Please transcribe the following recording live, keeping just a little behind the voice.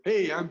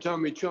Hey, I'm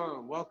Tommy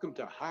Chong. Welcome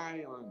to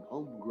High on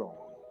Homegrown.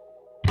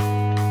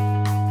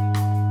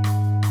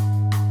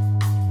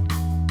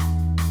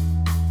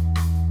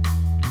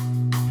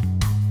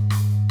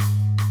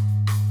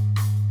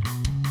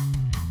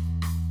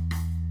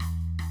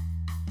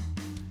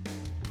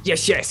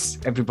 Yes,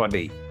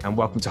 everybody, and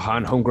welcome to High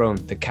on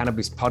Homegrown, the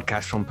cannabis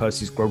podcast from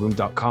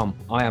PercysGrowroom.com.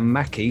 I am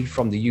Mackie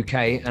from the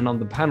UK, and on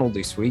the panel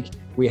this week,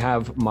 we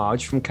have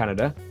Marge from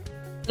Canada.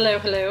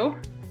 Hello.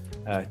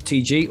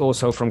 TG,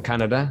 also from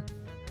Canada.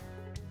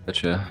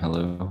 Gotcha.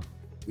 Hello.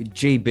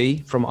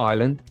 GB from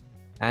Ireland,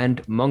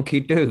 and Monkey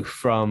Do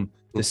from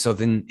the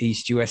southern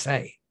East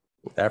USA.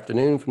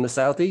 Afternoon from the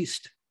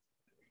Southeast.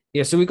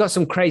 Yeah, so we got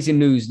some crazy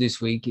news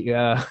this week.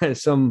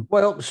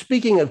 Well,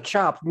 speaking of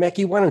Chopped,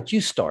 Mackie, why don't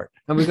you start?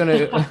 And we're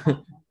gonna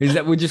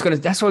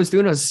that's what I was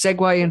doing. I was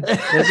segueing.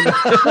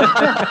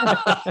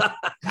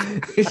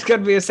 It's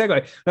gonna be a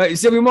segue. Right,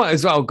 so we might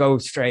as well go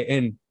straight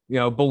in,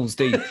 balls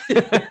deep.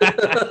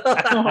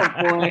 Oh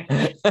boy.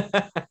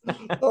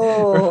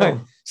 Right.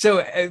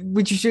 So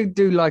you should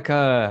do like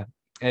a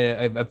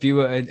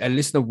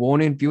listener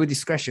warning, viewer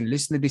discretion,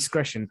 listener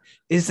discretion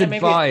is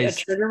advised. Maybe a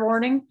trigger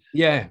warning.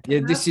 Yeah.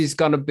 This is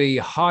gonna be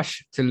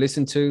harsh to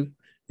listen to.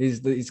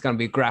 It's gonna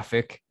be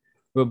graphic.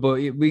 But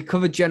we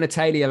covered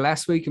genitalia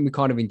last week and we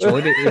kind of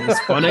enjoyed it. It was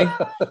funny.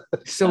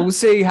 So we'll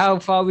see how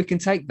far we can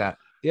take that.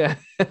 Yeah.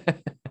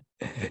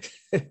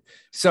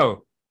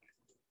 So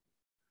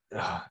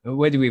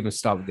where do we even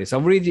start with this?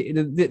 I'll read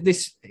it.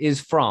 This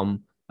is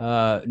from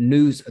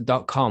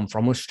news.com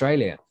from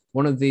Australia,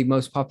 one of the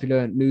most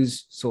popular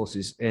news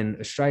sources in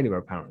Australia,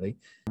 apparently.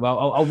 Well,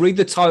 I'll read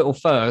the title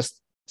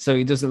first so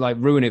he doesn't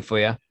ruin it for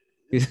you.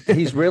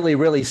 He's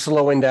really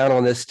slowing down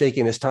on this,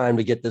 taking his time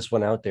to get this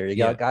one out there. You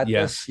got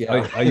this?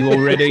 Yeah. Are you all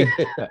ready?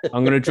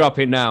 I'm going to drop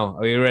it now.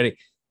 Are you ready?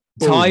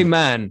 Boom. Thai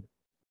man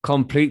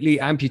completely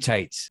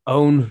amputates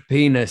own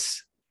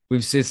penis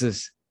with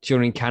scissors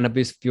during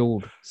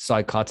cannabis-fueled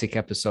psychotic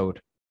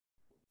episode.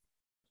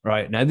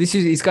 Right, now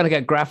it's going to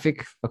get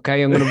graphic.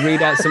 Okay, I'm going to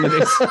read out some of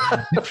this,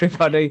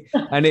 everybody,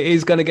 and it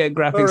is going to get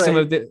graphic.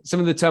 Right.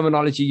 Some of the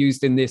terminology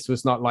used in this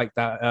was not like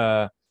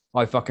that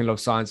I fucking love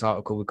science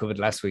article we covered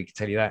last week, I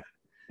tell you that.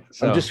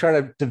 So, I'm just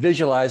trying to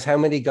visualize how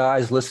many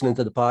guys listening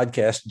to the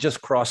podcast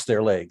just cross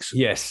their legs.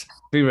 Yes,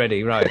 be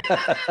ready, right?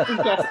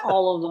 Yes,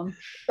 all of them.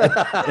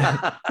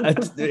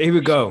 Here we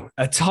go.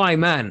 A Thai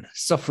man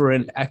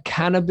suffering a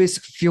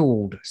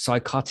cannabis-fueled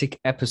psychotic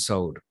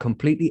episode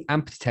completely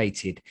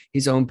amputated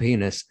his own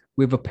penis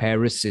with a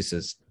pair of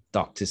scissors,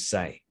 doctors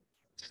say.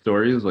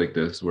 Stories like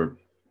this where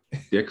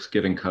dicks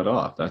getting cut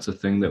off, that's a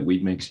thing that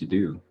weed makes you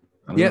do.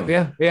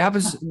 Yeah, it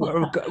happens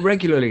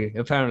regularly,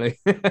 apparently.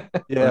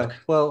 Yeah,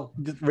 well,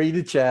 read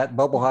the chat.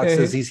 Bubblehawk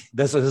says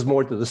there's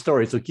more to the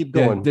story, so keep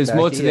going. Yeah, there's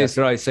more to this,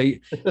 right? So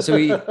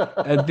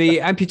the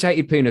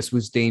amputated penis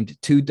was deemed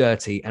too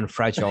dirty and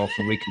fragile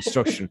for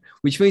reconstruction,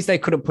 which means they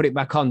couldn't put it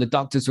back on. The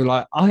doctors were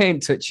like, I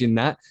ain't touching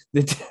that,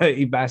 the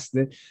dirty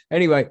bastard.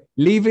 Anyway,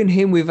 leaving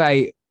him with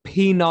a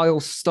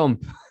penile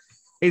stump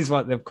is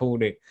what they've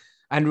called it,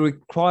 and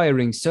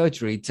requiring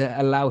surgery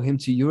to allow him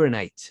to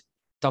urinate.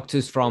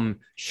 Doctors from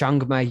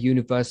Chiang Mai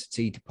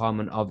University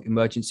Department of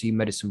Emergency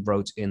Medicine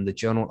wrote in the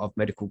Journal of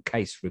Medical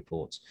Case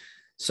Reports.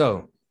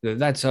 So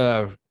that's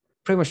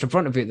pretty much the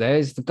front of it. There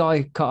is the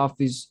guy cut off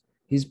his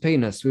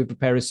penis with a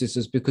pair of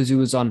scissors because he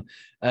was on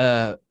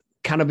a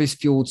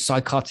cannabis-fueled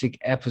psychotic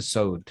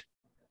episode.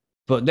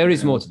 But there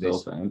is more to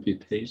this.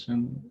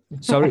 Amputation.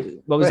 Sorry,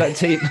 what was that?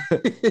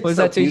 What was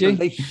that,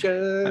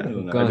 TG? I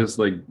don't know. I just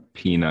like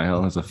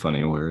penile is a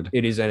funny word.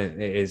 It is, and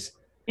it is.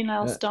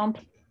 Penile stump.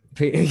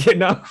 It's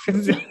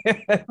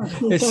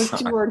Those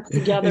two words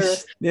together.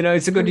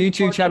 It's a good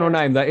YouTube channel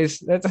name. It is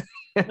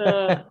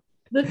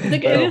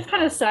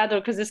kind of sad though,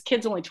 because this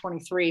kid's only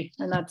 23,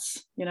 and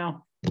that's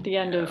the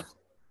end of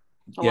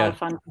a lot of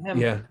fun for him.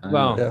 Yeah,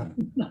 well,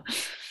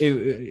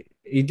 he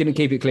didn't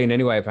keep it clean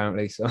anyway,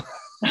 apparently. So 2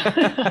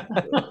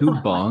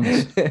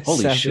 bongs,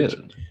 holy Savage. shit!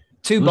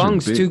 2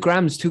 bongs, 2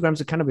 grams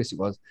of cannabis. It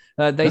was.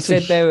 They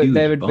said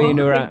there had been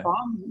around.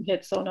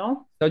 Hit, so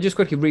no. So I'll just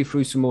quickly read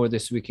through some more of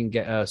this so we can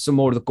get some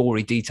more of the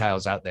gory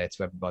details out there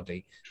to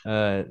everybody.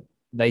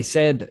 They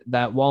said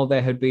that while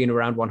there had been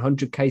around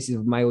 100 cases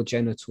of male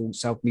genital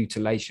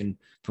self-mutilation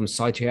from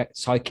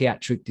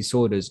psychiatric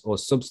disorders or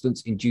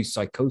substance-induced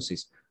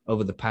psychosis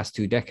over the past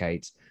 2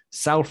 decades,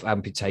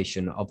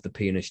 self-amputation of the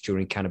penis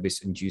during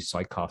cannabis-induced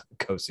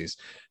psychosis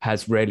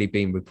has rarely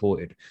been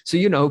reported.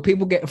 So,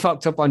 people get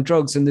fucked up on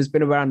drugs, and there's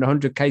been around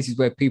 100 cases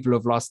where people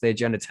have lost their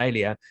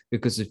genitalia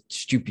because of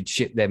stupid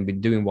shit they've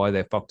been doing while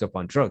they're fucked up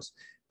on drugs.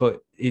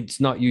 But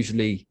it's not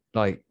usually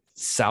like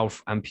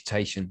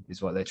self-amputation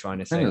is what they're trying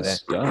to say there.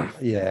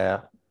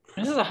 Yeah.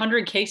 This is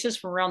 100 cases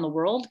from around the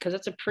world, because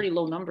that's a pretty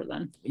low number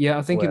then. Yeah,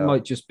 I think it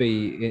might just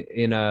be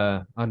in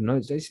I don't know.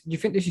 Do you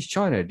think this is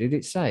China? Did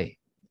it say?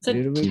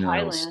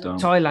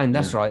 Thailand. Thailand,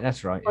 that's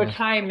right. Or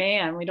Thai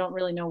man. We don't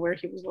really know where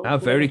he was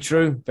located.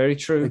 Very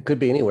true. It could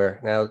be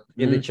anywhere. Now,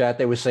 in the chat,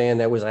 they were saying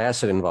there was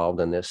acid involved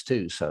in this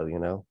too.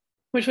 So,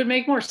 Which would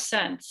make more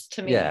sense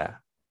to me. Yeah.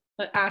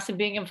 acid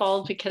being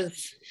involved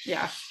because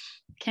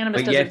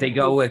cannabis. But yet they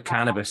go with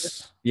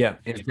cannabis. Yeah.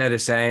 Instead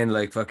of saying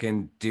like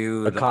fucking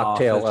dude A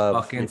cocktail off his of-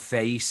 fucking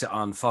face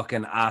on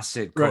fucking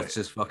acid cuts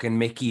his fucking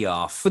Mickey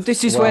off. But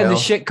this is where the Well,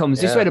 shit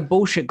comes. This is yeah. where the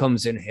bullshit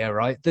comes in here,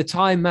 right? The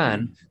Thai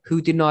man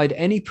who denied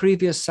any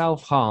previous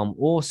self-harm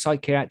or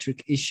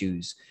psychiatric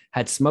issues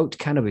had smoked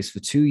cannabis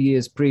for 2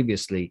 years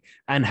previously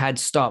and had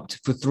stopped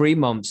for 3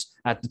 months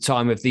at the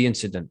time of the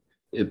incident.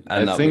 And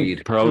I not think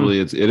weed. probably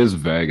it is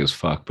vague as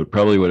fuck, but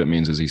probably what it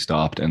means is he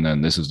stopped, and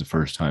then this is the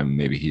first time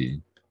maybe he,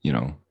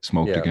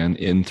 smoked Yeah. again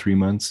in 3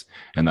 months,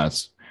 and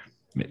that's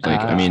like,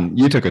 I mean,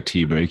 you took a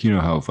tea break, you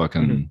know how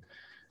fucking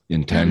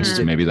intense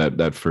maybe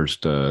that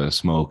first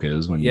smoke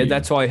is when Yeah, you,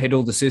 that's why I hid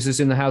all the scissors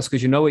in the house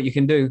because you know what you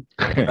can do.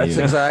 That's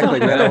Yeah. exactly,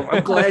 man.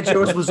 I'm glad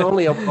yours was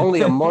only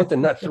a month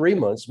and not 3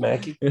 months,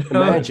 Mackie.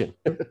 Imagine.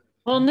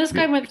 Well, and this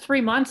guy went 3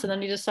 months, and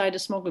then he decided to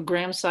smoke a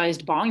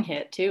gram-sized bong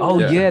hit too. Oh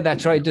Yeah. yeah,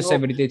 that's right. Just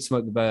everybody did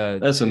smoke the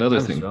bird. That's another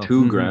grams thing. as well.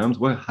 2 Mhm. grams.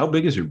 What? How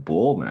big is your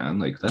bowl, man?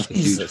 Like that's a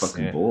huge Jesus.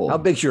 fucking Yeah. bowl. How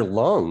big's your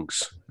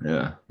lungs?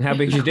 Yeah. How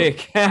big's your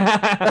dick?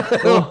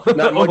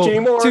 Not much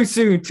anymore. Too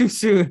soon. Too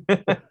soon.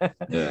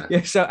 Yeah.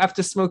 Yeah. So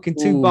after smoking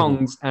 2 Ooh.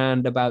 bongs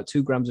and about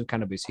 2 grams of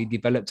cannabis, he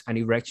developed an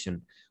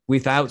erection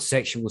without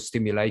sexual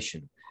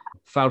stimulation,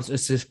 felt a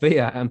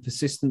severe and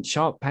persistent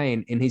sharp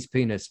pain in his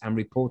penis, and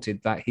reported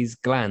that his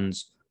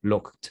glands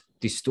looked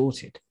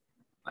distorted.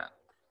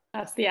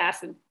 That's the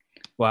acid.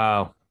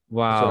 Wow. That's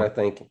what I Wow.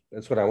 think.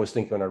 That's what I was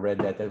thinking when I read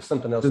that. There's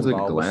something else There's like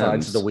involved glands.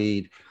 besides the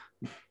weed.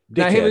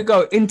 Now here we Dickhead.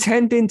 go.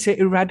 Intending to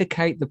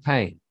eradicate the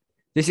pain.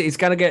 This is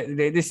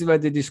where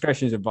the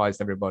discretion is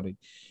advised, everybody.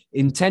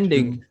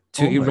 Intending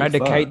to Oh my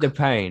eradicate fuck. the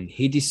pain,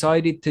 he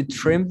decided to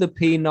trim the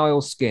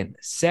penile skin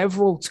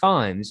several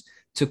times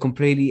to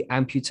completely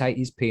amputate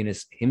his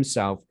penis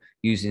himself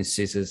using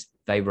scissors.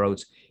 They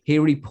wrote. He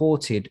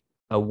reported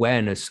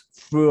awareness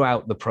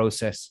throughout the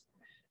process.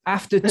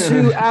 After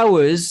 2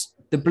 hours,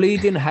 the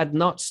bleeding had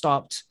not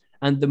stopped,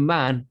 and the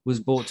man was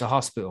brought to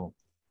hospital.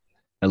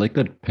 I like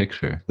that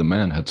picture. The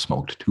man had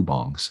smoked 2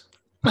 bongs.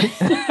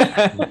 That's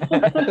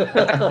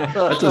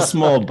a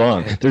small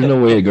bong. There's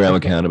no way a gram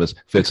of cannabis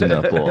fits in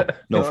that bowl.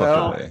 No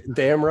Well, fucking way.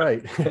 damn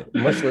right.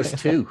 Much less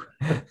 2.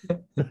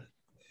 Wow,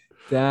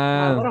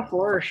 Damn. what a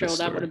horror show that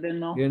story. would have been,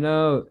 though. You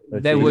know,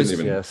 But there was Jesus,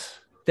 even- yes.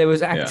 there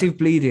was active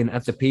bleeding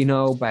at the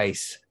penile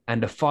base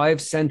and a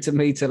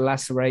 5-centimeter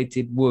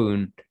lacerated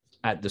wound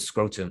at the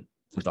scrotum.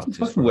 The What doctors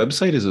fucking wrote.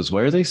 website is this?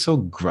 Why are they so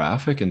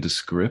graphic and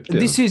descriptive?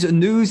 This is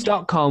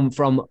news.com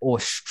from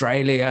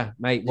Australia,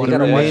 mate. You What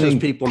gotta a watch really- those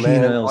people,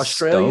 man. penile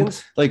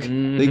Australians. like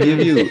Mm. they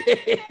give you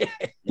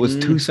was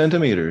Mm. 2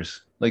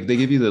 centimeters. Like they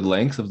give you the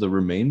length of the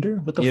remainder.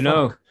 What the You fuck?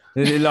 know,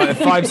 like a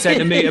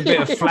 5-centimeter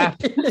bit of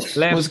flap Was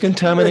left.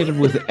 contaminated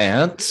with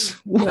ants.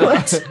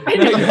 What?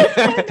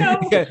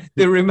 Yeah,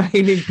 the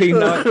remaining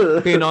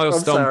penile I'm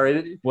stump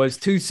sorry. was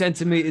 2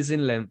 centimeters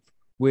in length,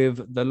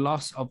 with the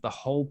loss of the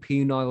whole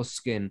penile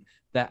skin.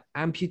 The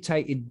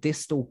amputated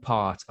distal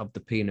part of the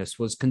penis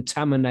was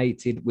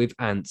contaminated with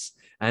ants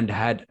and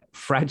had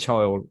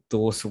fragile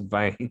dorsal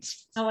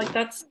veins. No, like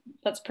that's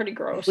pretty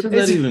gross. What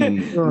does that even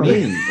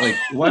mean? Like,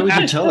 why would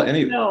you tell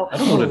any? No. I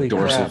don't know what a Holy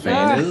dorsal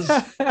crap. vein is.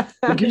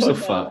 Who gives a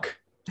fuck?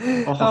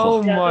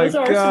 Oh Yeah, my those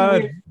are some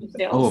god! weird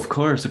details. Oh, of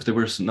course. If they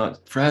were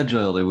not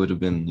fragile, they would have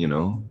been,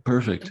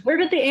 perfect. Where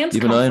did the ants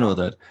Even come I from? know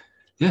that.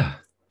 Yeah.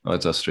 Oh,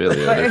 it's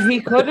Australia. But They're-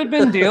 he could have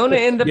been doing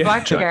it in the Yeah.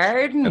 back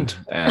garden. and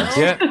ants.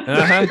 Yeah,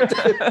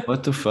 uh-huh.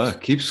 What the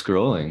fuck? Keep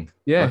scrolling.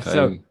 Yeah. Fuck,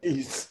 So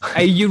Jeez.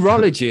 a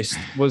urologist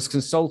was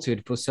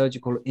consulted for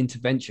surgical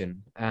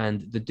intervention,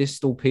 and the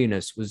distal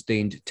penis was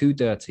deemed too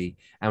dirty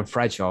and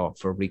fragile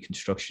for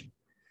reconstruction.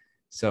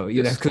 So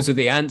because of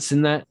the ants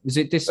in that, is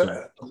it distal?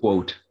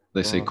 Quote.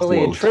 They say Well, they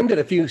had quote. trimmed it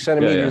a few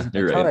centimeters yeah, at the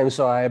you're right. time,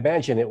 so I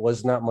imagine it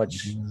was not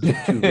much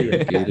too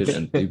weird. Irrigated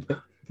and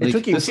It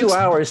took you a this few is-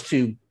 hours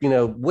to,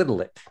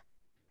 whittle it.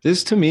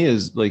 This to me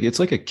is like it's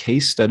like a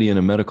case study in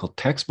a medical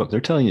textbook. They're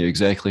telling you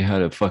exactly how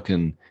to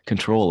fucking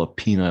control a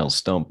penile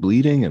stump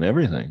bleeding and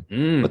everything.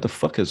 Mm. What the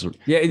fuck is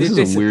Yeah, this?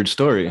 Is a weird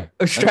story.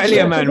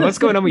 Australia, man. What's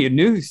going on with your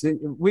news?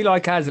 We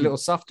like ours a little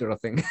softer, I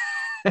think.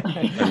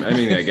 I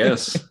mean, I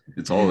guess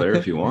it's all there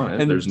if you want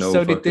it. And There's no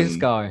so did this fucking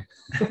guy.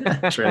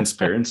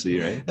 transparency,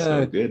 right?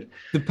 So good.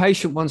 The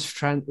patient was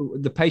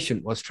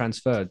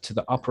transferred to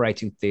the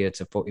operating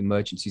theatre for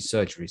emergency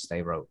surgeries.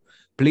 They wrote,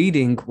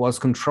 bleeding was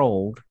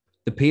controlled,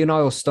 the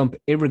penile stump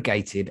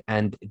irrigated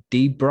and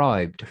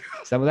debribed.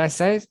 Is that what that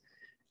says?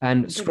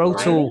 And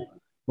scrotal,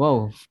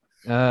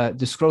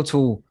 the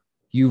scrotal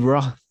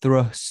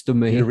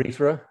urethrostomy.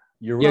 Urethra.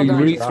 Yeah,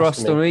 Urethrostomy.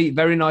 urethrostomy.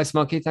 Very nice,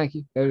 Monkey. Thank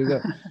you. There we go.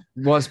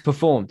 Was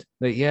performed.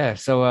 But yeah,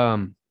 so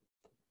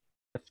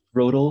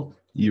Scrotal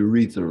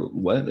urethra.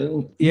 What?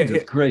 Oh, Yeah,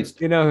 Jesus Christ.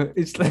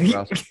 it's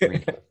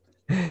like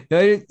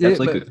That's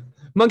like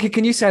Monkey,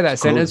 can you say that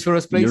sentence for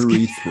us, please?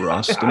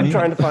 urethrostomy. I'm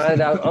trying to find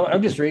out.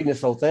 I'm just reading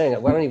this whole thing. I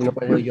don't even know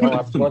what you all.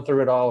 I've gone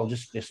through it all,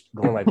 just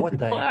going like, what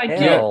the Well, I did.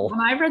 hell? When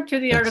I read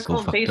through the That's so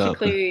article, fucked up.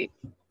 basically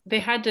they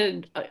had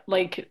to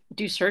like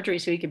do surgery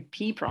so he could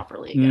pee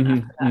properly again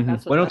after that.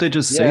 That's Why don't they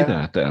just say Yeah.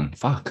 that then?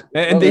 Fuck.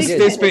 And Well, this they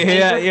this did. bit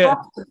here, yeah.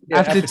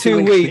 After 2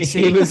 doing weeks,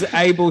 he cleaning. was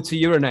able to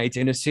urinate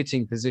in a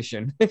sitting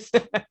position.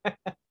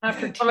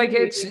 After Well, like 2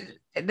 weeks.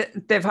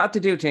 they've had to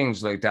do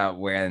things like that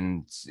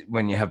when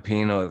you have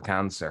penile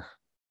cancer,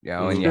 you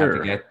know, and you have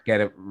to Sure.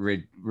 get it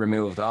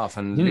removed off,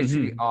 and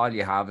literally all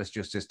you have is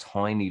just this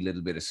tiny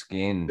little bit of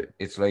skin.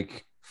 It's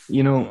like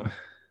You know,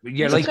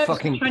 you're It's like just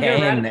fucking trying to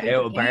Ken eradicate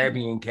out of the pain.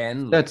 Barbie and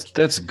Ken.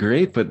 that's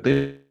great, but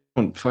they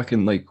don't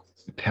fucking like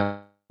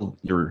tell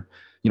your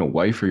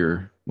wife or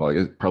your I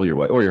guess probably your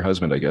wife or your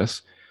husband, I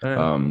guess,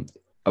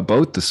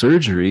 about the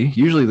surgery.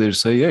 Usually they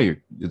just say, yeah,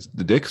 it's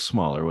the dick's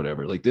small or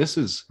whatever. Like this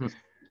is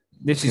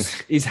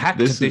He's hacked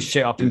this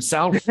shit up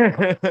himself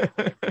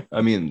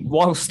I mean,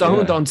 while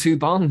stoned yeah. on 2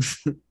 bongs.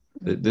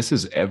 This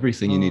is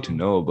everything you need to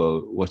know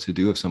about what to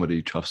do if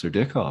somebody chops their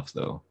dick off,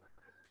 though.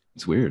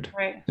 It's weird.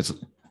 Right. It's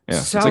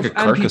like a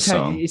carcass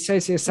song. It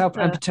says here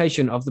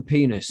self-amputation of the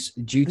penis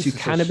due to This is so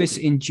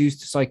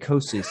cannabis-induced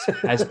psychosis,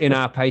 as in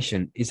our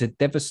patient, is a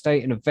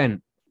devastating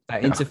event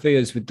that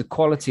interferes with the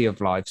quality of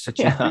life,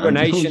 such as Yeah,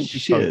 urination no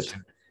shit.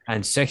 dysfunction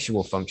and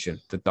sexual function,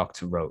 the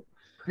doctor wrote.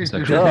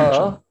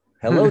 Duh.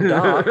 Hello,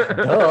 doc.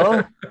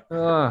 Duh.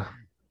 Ah,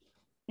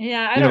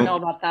 Yeah, I don't know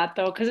about that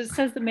though, because it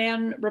says the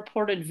man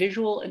reported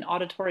visual and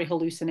auditory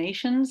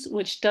hallucinations,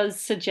 which does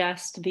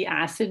suggest the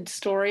acid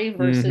story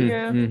versus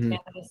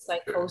cannabis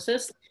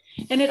psychosis.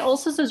 And it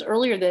also says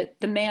earlier that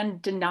the man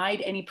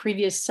denied any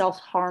previous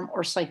self-harm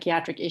or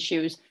psychiatric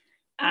issues.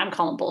 I'm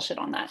calling bullshit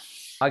on that.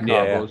 I call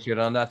Yeah. bullshit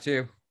on that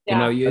too. you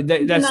know,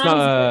 that's Denies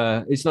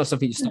not it's not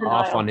something you start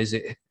off Denial. on, is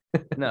it?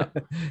 No,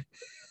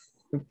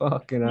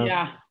 Fucking hell.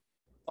 Yeah.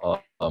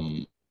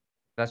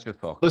 that's just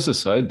fuck. This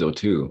aside, though,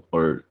 too,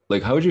 or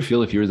like, how would you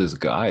feel if you're this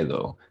guy,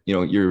 though? You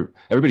know,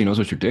 everybody knows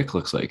what your dick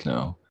looks like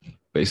now,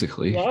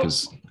 basically, Yep.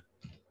 because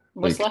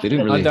What's Like, left they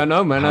didn't of it? really I don't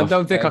know, man. I have-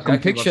 don't think I can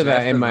Exactly picture what's that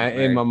left in of my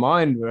it,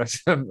 mind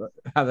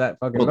how that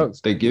fucking well,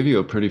 looks. they give you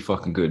a pretty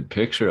fucking good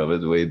picture of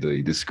it the way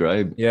they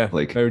describe. Yeah,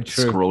 like very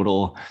true.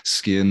 scrotal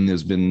skin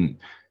has been.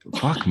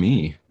 Fuck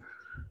me,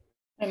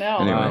 I know.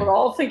 Anyway. We're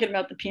all thinking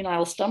about the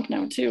penile stump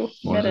now too.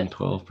 more Get than it?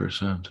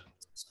 12%.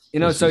 You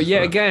know, This so is yet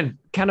fuck. again,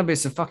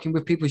 cannabis are fucking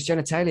with people's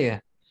genitalia.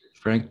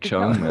 Frank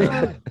Chung,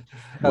 man.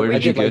 Where I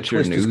did you like get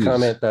your Twister's news?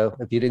 comment though?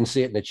 If you didn't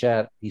see it in the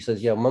chat, he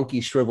says, "Yeah,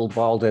 monkey shriveled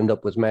bald end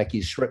up with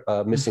Mackey's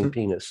missing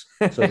penis."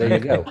 So there you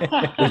go.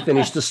 We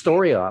finished the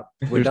story up.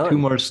 We're There's done. 2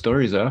 more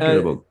stories after Uh,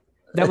 about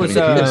That was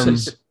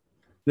penises.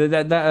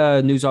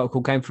 that news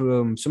article came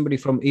from somebody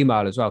from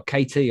email as well.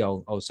 KT,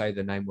 I'll say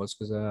the name was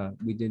because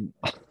we didn't.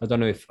 I don't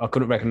know if I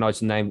couldn't recognize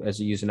the name as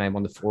a username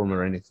on the forum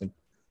or anything.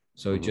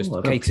 So just a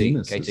lot of KT.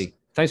 penises. KT.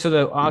 Thanks for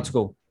the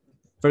article.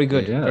 Very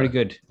good. Yeah. Very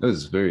good. That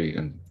was very,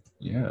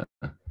 yeah.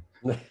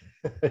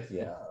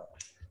 Yeah.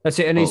 That's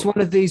it. And it's Oh.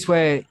 one of these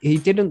where he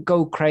didn't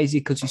go crazy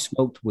because he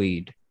smoked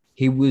weed.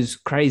 He was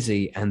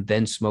crazy and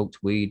then smoked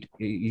weed.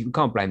 You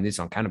can't blame this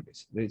on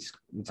cannabis. It's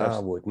I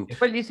wouldn't.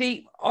 Well, you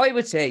see, I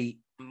would say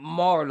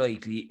more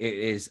likely it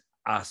is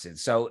acid.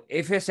 So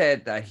if you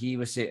said that he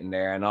was sitting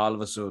there and all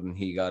of a sudden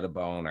he got a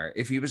boner,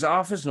 if he was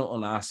off his nut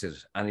on acid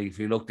and if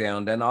you look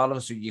down, then all of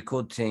a sudden you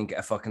could think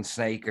a fucking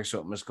snake or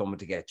something is coming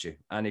to get you.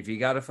 And if you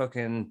got a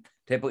fucking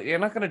tip, you're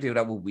not going to do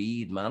that with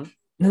weed, man.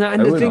 No,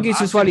 and I the would- thing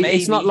is as well,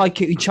 it's not Maybe. like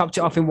he chopped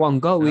it off in one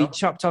go. He No.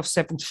 chopped off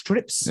several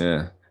strips.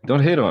 Yeah.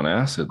 Don't hate on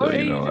acid, though,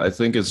 you know. I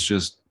think it's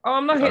just, Oh,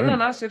 I'm not I hitting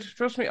don't- on acid.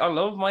 Trust me, I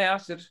love my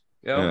acid.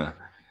 You know? yeah.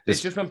 It's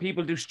It's just when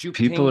people do stupid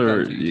people things. are,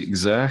 on things.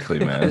 exactly,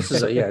 man. This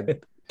is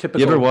typical.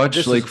 You ever watch,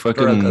 this like, is drug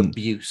fucking-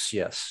 abuse?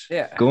 Yes.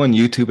 Yeah. Go on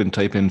YouTube and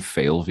type in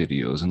fail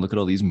videos and look at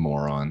all these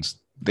morons.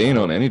 They ain't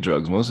on any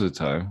drugs most of the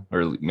time,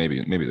 or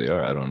maybe they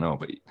are. I don't know.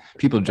 But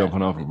people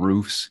jumping off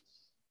roofs,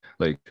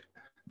 like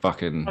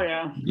fucking, Oh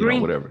yeah.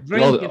 whatever.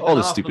 drink All is the, an all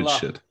the awful stupid lot.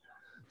 shit.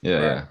 Yeah,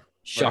 Right. yeah.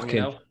 Shocking.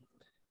 You know?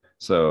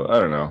 So I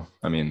don't know.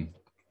 I mean,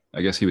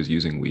 I guess he was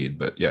using weed,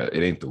 but yeah,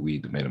 it ain't the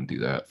weed that made him do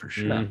that for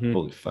sure. Mhm.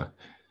 Holy fuck,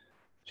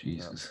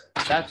 Jesus.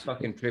 That's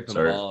fucking tripping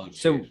Sorry. balls.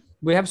 So dude.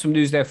 we have some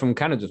news there from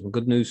Canada. Some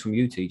good news from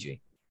you, TG.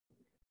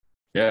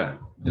 Yeah,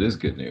 it is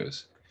good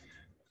news.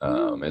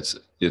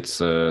 It's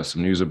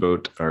some news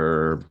about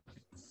our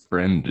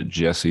friend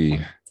Jesse,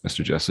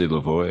 Mr. Jesse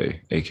Lavoie,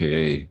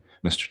 aka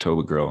Mr.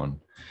 Tobagron.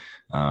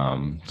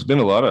 There's been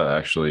a lot of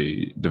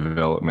actually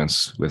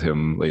developments with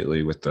him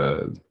lately, with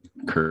the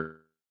Kurt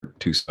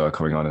Tusaw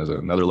coming on as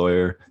another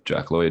lawyer,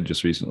 Jack Lloyd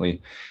just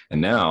recently, and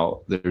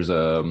now there's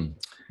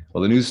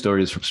well, the news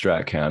story is from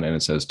StratCan, and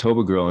it says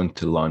Tobagron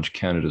to launch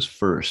Canada's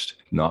first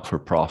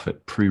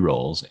not-for-profit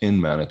pre-rolls in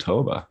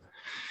Manitoba.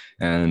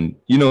 And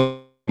you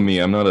know me,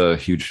 I'm not a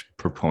huge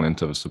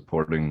proponent of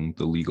supporting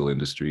the legal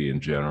industry in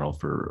general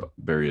for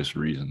various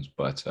reasons,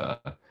 but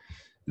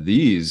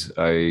these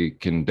I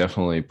can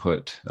definitely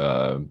put,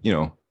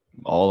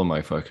 all of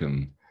my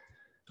fucking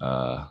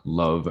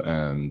love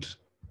and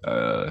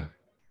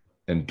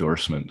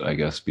endorsement, I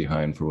guess,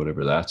 behind for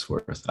whatever that's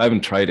worth. I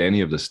haven't tried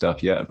any of the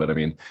stuff yet, but I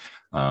mean,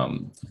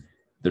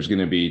 there's going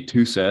to be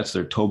 2 sets.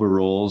 They're Toba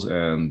rolls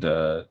and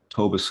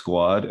Toba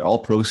Squad. All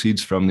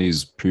proceeds from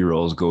these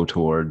pre-rolls go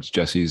towards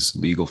Jesse's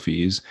legal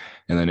fees,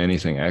 and then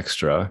anything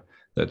extra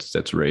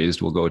that's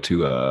raised will go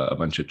to a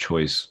bunch of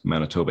choice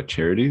Manitoba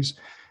charities.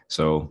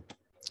 So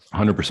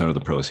 100% of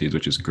the proceeds,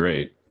 which is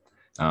great.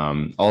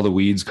 All the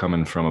weeds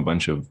coming from a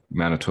bunch of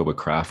Manitoba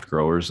craft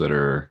growers that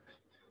are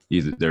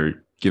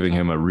they're giving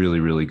him a really,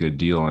 really good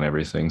deal on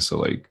everything. So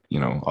like,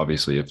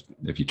 obviously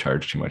if you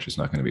charge too much, it's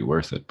not going to be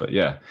worth it. But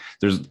yeah,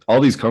 there's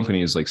all these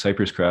companies like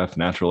Cypress Craft,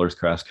 Natural Earth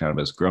Craft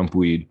Cannabis,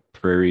 Grumpweed,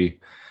 Prairie,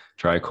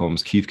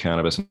 Trichomes, Keith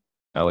Cannabis, and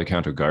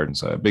Alicanto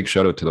Gardens. A big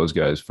shout out to those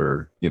guys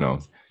for,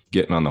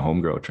 getting on the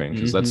home grow train.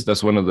 Because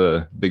that's one of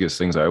the biggest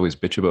things I always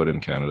bitch about in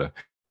Canada.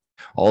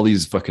 All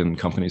these fucking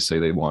companies say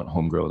they want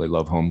home grow, they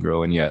love home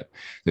grow, and yet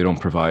they don't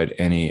provide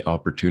any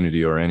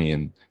opportunity or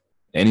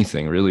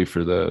anything really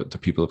for the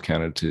people of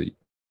Canada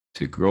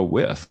to grow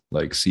with,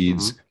 like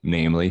seeds,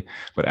 namely,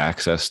 but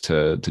access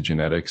to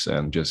genetics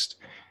and just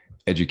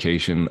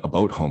education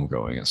about home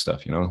growing and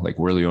stuff, like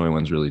we're the only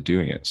ones really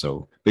doing it.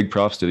 So big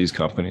props to these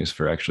companies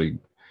for actually,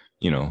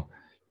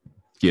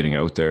 getting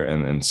out there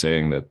and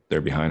saying that they're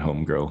behind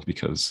home grow,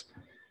 because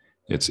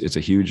it's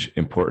a huge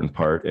important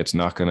part. It's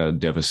not going to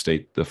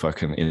devastate the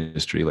fucking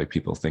industry like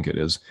people think it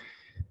is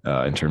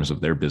in terms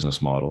of their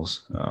business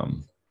models.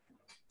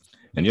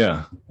 And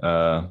yeah,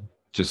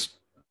 just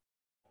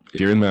if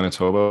you're in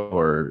Manitoba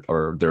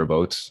or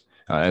thereabouts,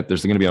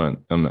 there's going to be an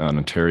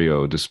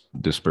Ontario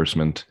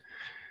disbursement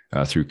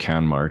through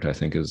CanMart, I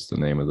think is the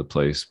name of the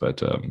place.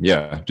 But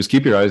yeah, just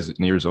keep your eyes and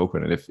ears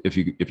open. And if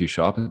you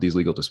shop at these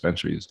legal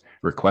dispensaries,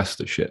 request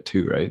the shit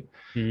too, right?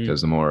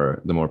 Because the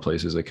more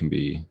places it can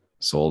be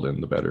sold in,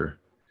 the better.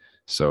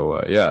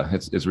 So yeah,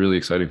 it's really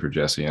exciting for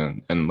Jesse.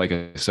 And like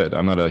I said,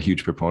 I'm not a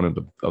huge proponent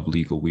of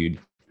legal weed,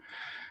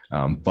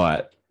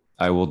 but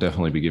I will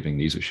definitely be giving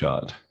these a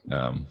shot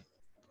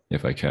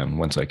if I can,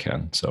 once I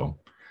can. So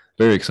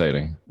very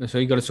exciting. So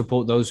you got to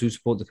support those who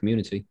support the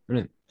community,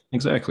 isn't it?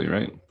 Exactly,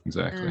 right?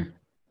 Exactly.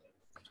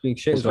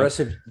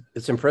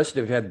 It's impressive to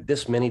have had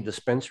this many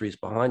dispensaries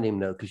behind him,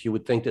 though, because you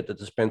would think that the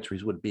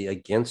dispensaries would be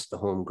against the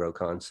home grow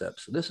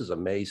concept. So this is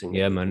amazing.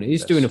 Yeah, man.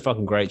 He's doing a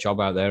fucking great job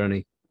out there, isn't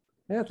he?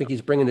 Yeah, I think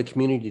he's bringing the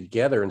community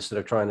together instead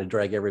of trying to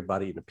drag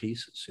everybody into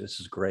pieces.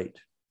 This is great.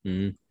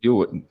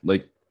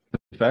 Like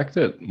the fact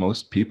that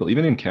most people,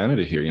 even in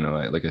Canada here,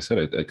 like I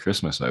said, at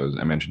Christmas,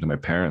 I mentioned to my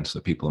parents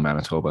that people in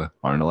Manitoba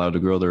aren't allowed to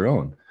grow their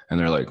own. And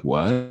they're like,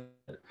 what?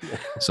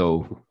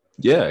 So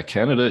yeah,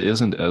 Canada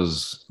isn't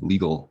as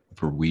legal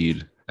for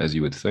weed as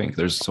you would think.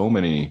 There's so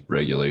many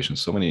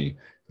regulations, so many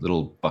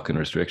little fucking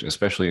restrictions,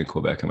 especially in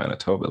Quebec and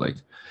Manitoba. Like,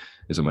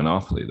 it's a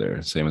monopoly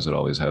there, same as it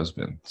always has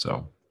been.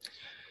 So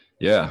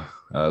yeah,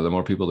 the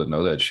more people that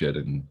know that shit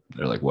and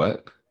they're like,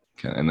 what?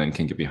 And then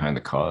can get behind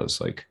the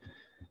cause, like,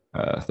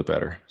 the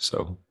better.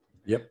 So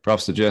yep,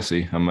 props to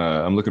Jesse.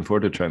 I'm looking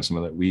forward to trying some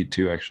of that weed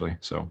too, actually.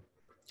 So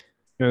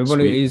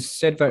he's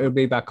said that he'll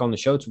be back on the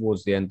show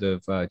towards the end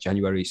of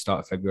January,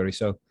 start of February.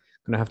 So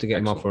gonna have to get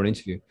him on for an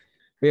interview.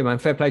 But yeah, man,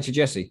 fair play to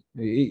Jesse.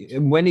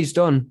 When he's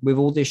done with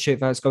all this shit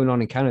that's going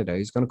on in Canada,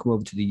 he's gonna come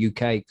over to the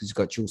UK because he's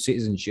got dual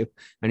citizenship,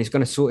 and he's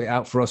gonna sort it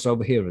out for us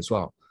over here as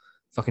well.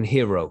 Fucking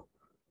hero.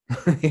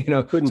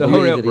 Couldn't so believe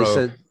hurry up, that bro. he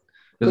said.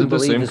 Is it the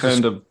same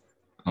kind of?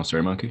 Oh,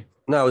 sorry, Monkey.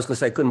 No, I was going to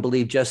say I couldn't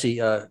believe Jesse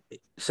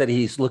said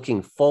he's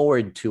looking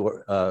forward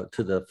to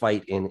the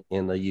fight in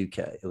the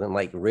UK. And then,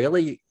 like,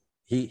 really,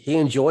 he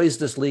enjoys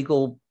this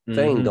legal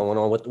thing going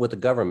on with the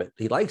government.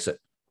 He likes it.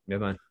 Yeah,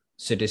 man.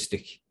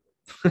 Sadistic.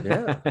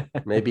 Yeah,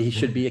 maybe he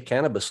should be a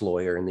cannabis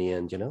lawyer in the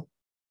end. What are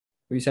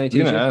you saying?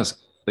 I'm gonna ask,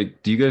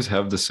 like, do you guys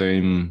have the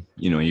same?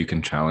 You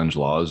can challenge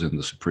laws in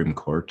the Supreme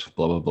Court,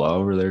 blah blah blah,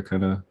 over there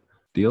kind of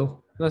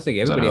deal? I think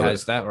everybody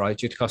has that,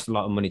 right? It costs a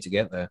lot of money to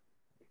get there.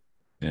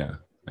 Yeah,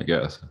 I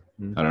guess.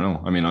 I don't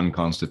know. I mean,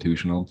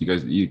 unconstitutional.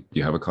 You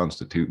have a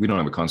constitution. We don't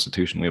have a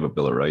constitution. We have a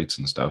Bill of Rights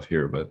and stuff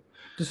here, but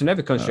doesn't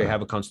every country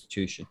have a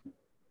constitution?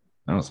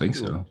 I don't think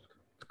so.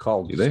 It's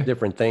called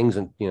different things,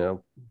 and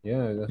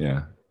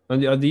Yeah.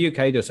 And the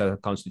UK does have a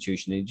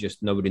constitution. It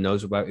just nobody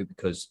knows about it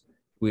because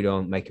we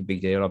don't make a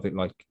big deal of it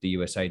like the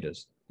USA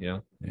does. Yeah.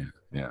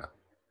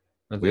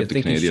 We have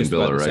the Canadian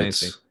Bill of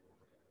Rights.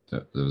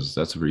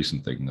 That's a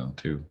recent thing though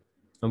too.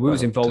 And we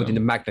was involved in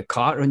the Magna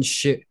Carta and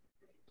shit.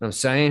 I'm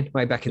saying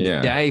way back in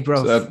the day,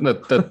 bro. So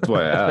that's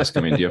why I ask.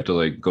 I mean, do you have to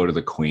like go to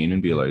the Queen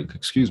and be like,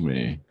 "Excuse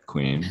me,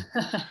 Queen"?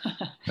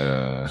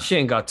 She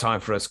ain't got time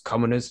for us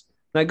commoners.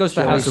 Now it goes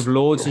to the House of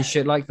Lords and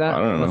shit like that. I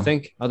don't know.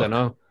 I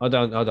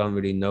don't know. I don't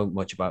really know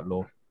much about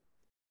law.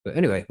 But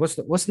anyway,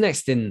 what's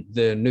next in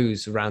the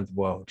news around the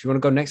world? Do you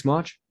want to go next,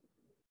 March?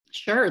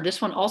 Sure.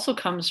 This one also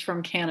comes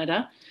from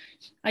Canada.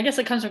 I guess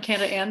it comes from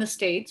Canada and the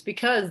States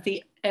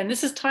and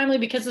this is timely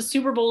because the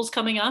Super Bowl is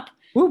coming up.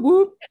 Whoop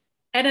whoop.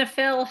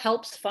 NFL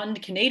helps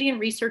fund Canadian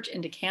research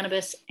into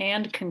cannabis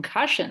and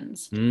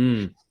concussions.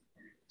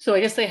 So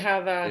I guess they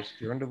have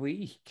during the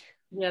week.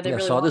 Yeah, I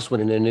saw this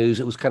one in the news.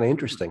 It was kind of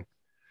interesting.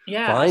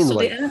 Yeah.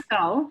 Finally. So the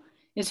NFL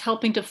is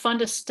helping to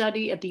fund a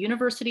study at the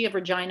University of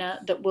Regina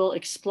that will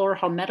explore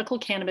how medical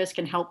cannabis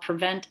can help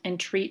prevent and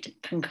treat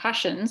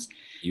concussions.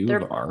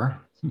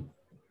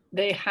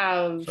 They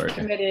have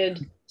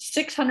committed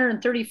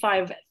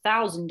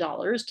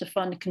 $635,000 to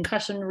fund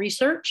concussion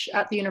research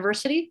at the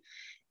university.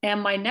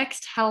 And My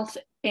Next Health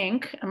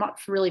Inc., I'm not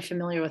really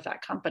familiar with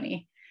that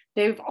company.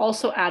 They've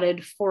also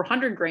added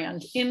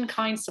 $400,000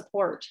 in-kind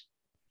support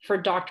for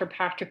Dr.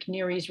 Patrick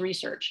Neary's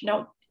research.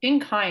 Now,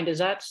 in-kind, is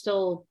that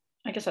still,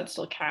 I guess that's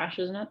still cash,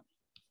 isn't it?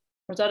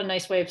 Or is that a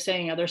nice way of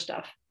saying other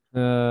stuff?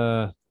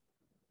 I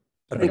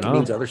think it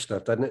means other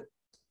stuff, doesn't it?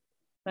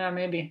 Yeah,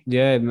 maybe.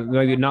 Yeah,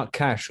 maybe not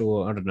cash,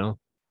 or I don't know.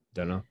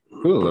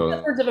 Cool.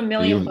 Upwards of $1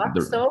 million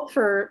though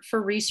for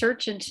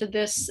research into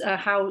this,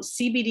 how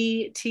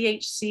CBD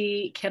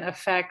THC can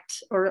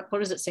affect, or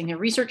what is it saying here?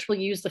 Research will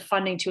use the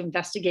funding to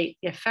investigate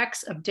the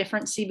effects of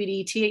different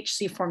CBD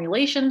THC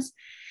formulations,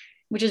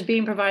 which is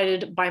being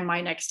provided by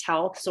My Next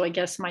Health. So I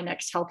guess My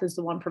Next Health is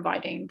the one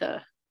providing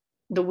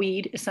the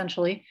weed,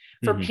 essentially,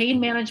 for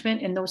pain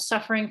management in those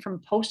suffering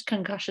from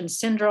post-concussion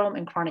syndrome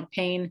and chronic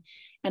pain,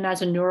 and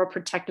as a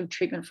neuroprotective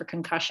treatment for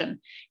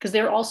concussion. Because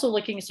they're also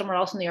looking somewhere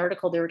else in the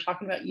article, they were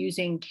talking about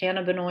using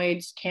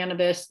cannabinoids,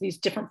 cannabis, these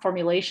different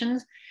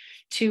formulations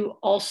to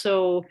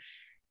also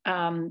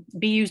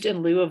be used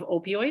in lieu of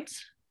opioids,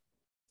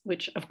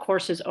 which of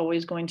course is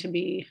always going to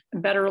be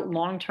better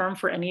long-term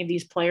for any of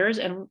these players.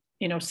 And,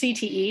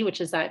 CTE, which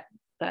is that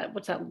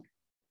what's that?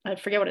 I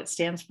forget what it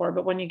stands for,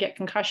 but when you get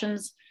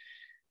concussions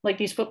like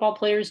these football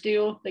players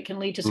do, that can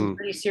lead to some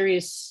pretty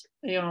serious,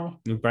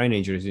 brain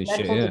injuries and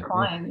shit.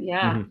 Decline.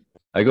 Yeah.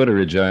 I go to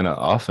Regina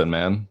often,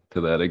 man, to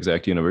that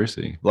exact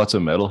university. Lots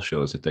of metal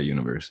shows at that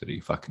university.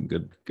 Fucking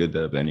good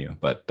venue.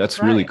 But that's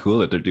really cool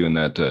that they're doing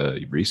that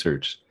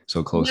research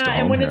so close to home.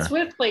 And when here. it's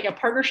with like a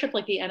partnership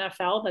like the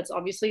NFL, that's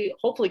obviously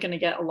hopefully going to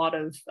get a lot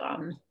of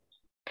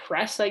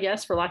press, I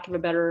guess, for lack of a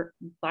better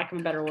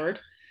word,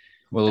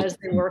 as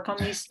they work on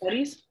these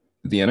studies.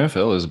 The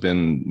NFL has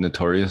been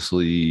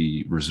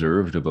notoriously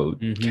reserved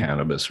about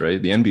cannabis,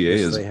 right? The NBA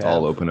is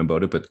all open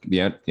about it, but the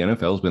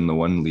NFL has been the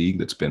one league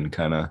that's been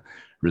kind of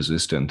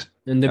resistant.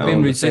 And they've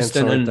been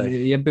resistant, and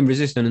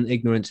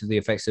ignorant to the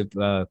effects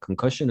of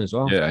concussion as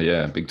well.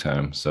 Yeah, big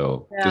time.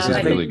 So this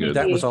is really good.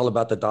 That was all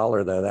about the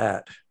dollar,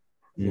 though.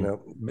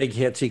 Big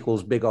hits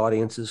equals big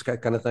audiences,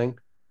 kind of thing.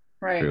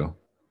 Right. True.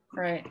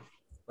 Right.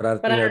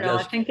 But I don't know.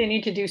 I think they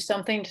need to do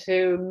something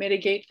to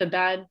mitigate the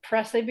bad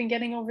press they've been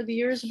getting over the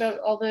years about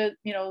all the,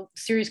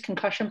 serious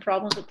concussion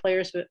problems that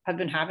players have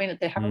been having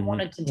that they haven't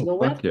wanted to deal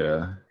with.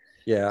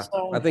 Yeah.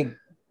 So, I think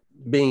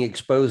being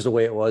exposed the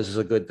way it was is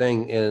a good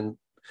thing. And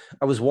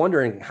I was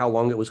wondering how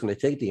long it was going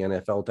to take the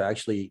NFL to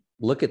actually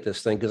look at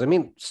this thing. Because,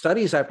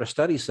 studies after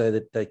studies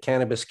say that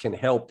cannabis can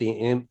help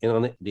the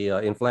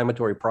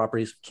inflammatory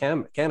properties of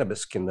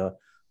cannabis can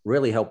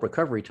really help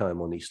recovery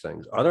time on these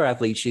things. Other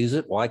athletes use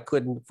it. Why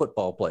couldn't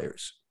football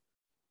players?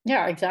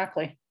 Yeah,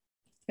 exactly.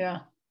 Yeah.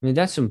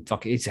 That's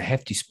it's a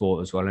hefty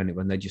sport as well, isn't it?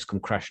 When they just come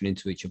crashing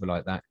into each other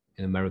like that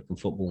in American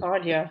football.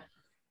 God, yeah.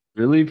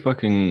 Really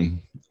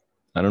fucking,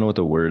 I don't know what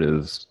the word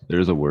is.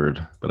 There's a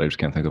word, but I just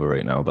can't think of it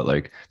right now. But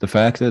like the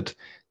fact that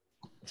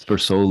for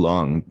so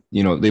long,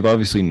 they've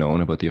obviously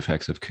known about the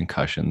effects of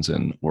concussions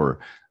or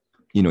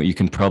you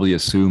can probably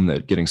assume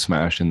that getting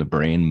smashed in the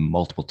brain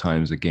multiple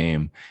times a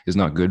game is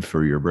not good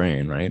for your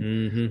brain, right?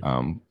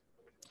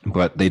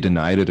 But they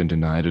denied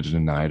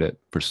it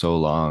for so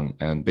long.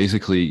 And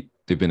basically,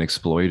 they've been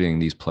exploiting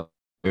these players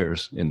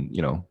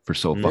for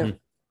so long.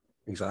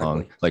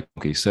 Exactly. Like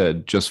he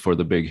said, just for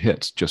the big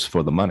hits, just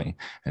for the money.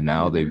 And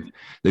now they've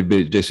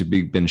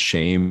been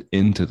shamed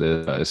into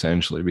this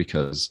essentially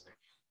because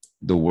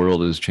the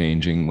world is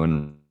changing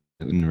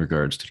in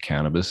regards to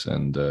cannabis,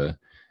 and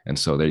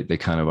so they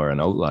kind of are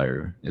an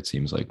outlier, it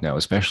seems like now,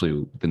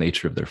 especially the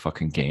nature of their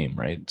fucking game,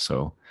 right?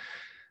 So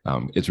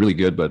it's really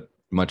good, but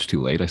much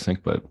too late, I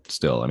think. But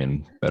still,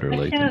 better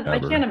late than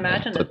never. I can't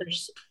imagine that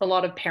there's a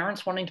lot of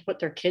parents wanting to put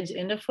their kids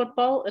into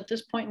football at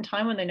this point in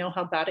time when they know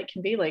how bad it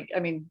can be. Like,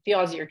 the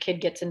odds that your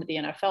kid gets into the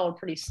NFL are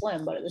pretty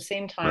slim, but at the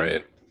same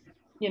time,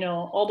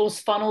 all those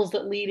funnels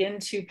that lead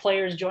into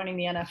players joining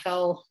the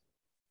NFL.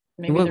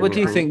 What do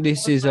you think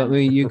this is?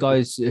 You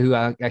guys who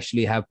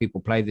actually have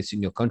people play this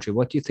in your country,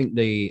 what do you think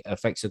the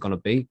effects are going to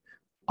be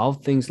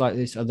of things like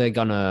this? Are they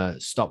going to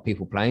stop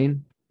people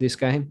playing this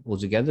game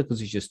altogether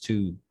because it's just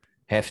too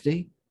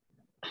hefty?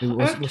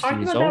 I've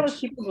talked about that with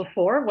people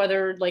before,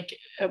 whether like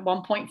at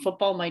one point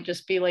football might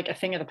just be like a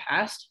thing of the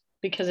past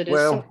because it is.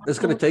 Well, it's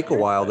going to take a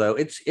while though.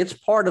 It's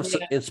part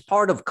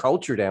of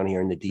culture down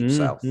here in the deep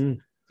south.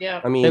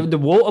 Yeah, the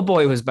Water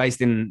Boy was based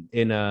in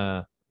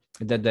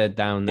they're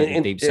down in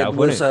the deep south. It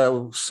was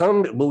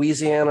some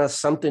Louisiana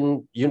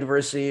something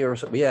university or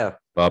something. Yeah,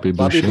 Bobby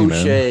Boucher.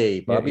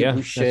 Bobby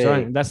Boucher. That's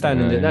right. That's down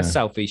in that's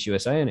Southeast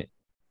USA, isn't it?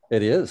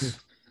 It is.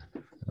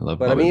 I love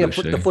but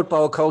the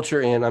football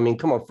culture, and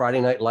come on, Friday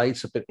Night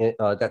Lights.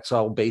 That's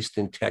all based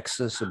in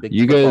Texas.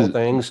 You guys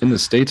things in the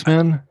States,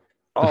 man.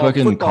 The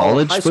fucking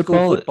college high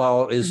school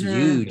football is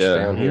huge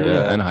down here.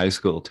 Yeah, and high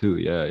school too.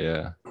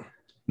 Yeah.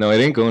 No, it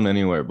ain't going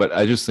anywhere. But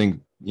I just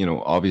think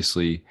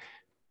obviously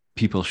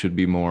people should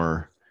be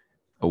more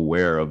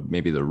aware of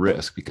maybe the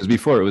risk, because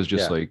before it was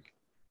just like,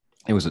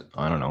 it was,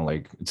 I don't know,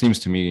 like, it seems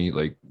to me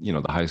like,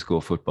 the high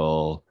school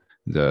football,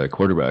 the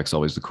quarterback's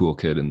always the cool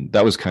kid. And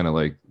that was kind of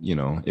like,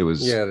 it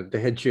was. Yeah. The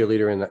head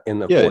cheerleader in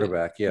the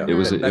quarterback. Yeah.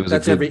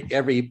 That's good,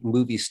 every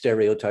movie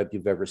stereotype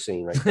you've ever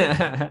seen.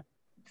 Right.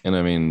 And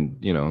I mean,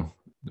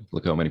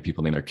 look how many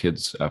people name their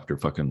kids after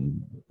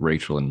fucking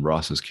Rachel and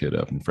Ross's kid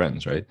up in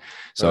Friends. Right.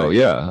 So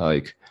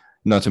like,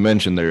 not to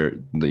mention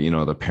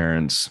the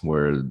parents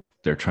where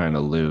they're trying to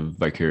live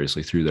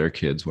vicariously through their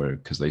kids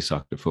because they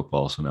sucked at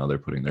football. So now they're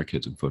putting their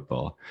kids in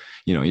football.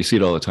 You see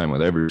it all the time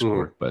with every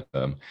sport, but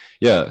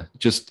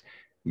just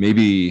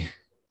maybe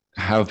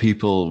have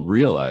people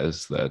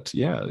realize that,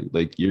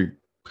 like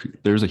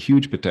there's a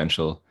huge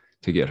potential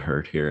to get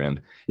hurt here. And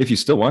if you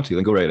still want to,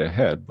 then go right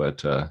ahead.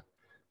 But,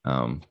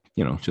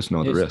 just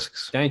know the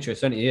risks. Dangerous,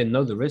 isn't it? Yeah,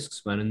 know the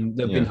risks, man. And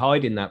they've been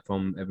hiding that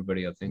from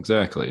everybody, I think.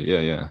 Exactly.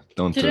 Yeah.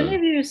 Did any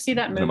of you see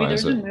that movie?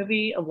 There's a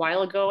movie a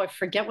while ago. I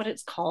forget what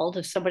it's called.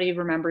 If somebody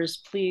remembers,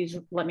 please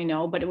let me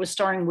know. But it was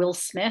starring Will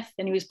Smith,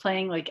 and he was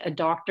playing like a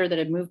doctor that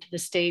had moved to the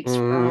States.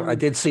 I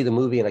did see the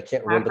movie, and I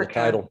can't remember the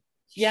title.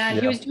 Yeah, and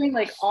he was doing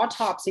like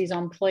autopsies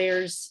on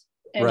players.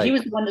 And he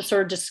was the one that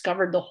sort of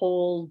discovered the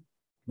whole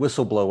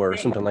whistleblower or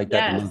something like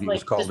that. The movie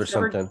was called or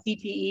something.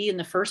 CTE in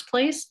the first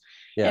place.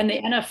 Yeah. And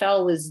the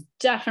NFL was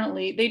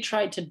they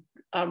tried to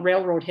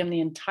railroad him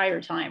the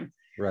entire time.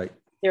 Right.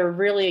 They're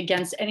really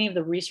against any of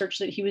the research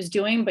that he was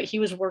doing, but he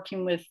was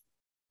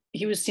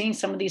seeing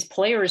some of these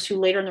players who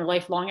later in their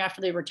life, long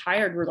after they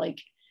retired, were like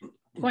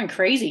going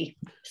crazy,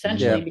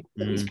 essentially.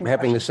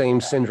 Having the same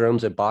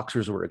syndromes that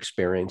boxers were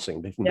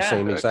experiencing, the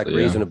same exact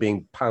reason of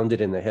being pounded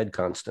in the head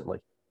constantly.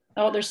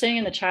 Oh, they're saying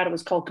in the chat it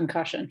was called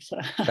concussion. So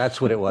that's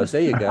what it was.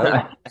 There you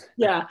go.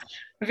 Yeah.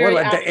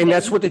 And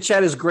that's what the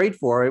chat is great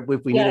for.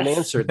 If we need an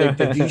answer,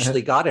 they've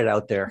usually got it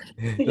out there.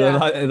 They're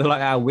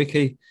like our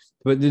wiki,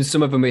 but there's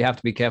some of them we have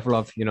to be careful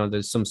of.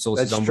 There's some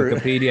sources on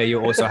Wikipedia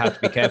you also have to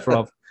be careful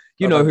of.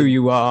 You know who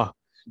you are.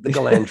 The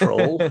gland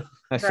troll.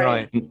 That's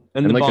right.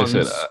 And like Bonds.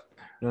 I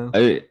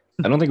said,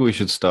 I don't think we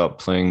should stop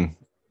playing.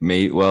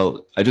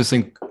 I just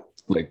think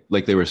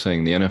like they were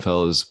saying, the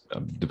NFL is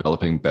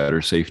developing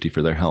better safety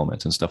for their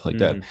helmets and stuff like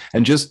that.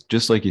 And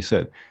just like you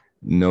said,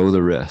 know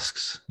the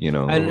risks,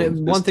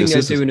 And one thing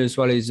they're doing as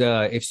well is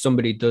if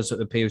somebody does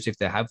appear as if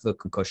they have the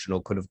concussion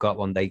or could have got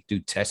one, they do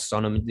tests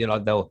on them.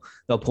 They'll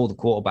pull the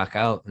quarterback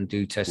out and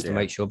do tests to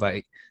make sure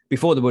that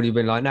before they would have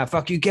been like, "Now,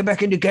 fuck you, get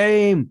back in the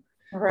game."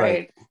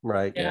 Right.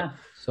 Yeah.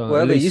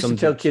 So they used to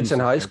tell kids in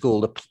high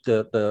school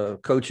the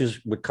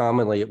coaches would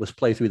commonly, it was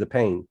play through the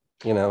pain,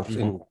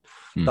 and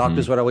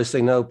doctors would always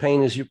say, no,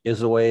 pain is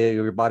the way of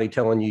your body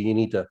telling you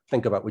need to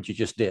think about what you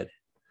just did.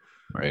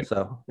 Right.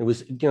 So it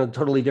was,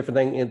 totally different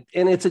thing.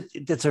 And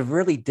it's a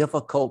really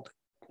difficult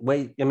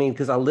way. I mean,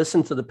 because I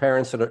listen to the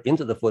parents that are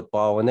into the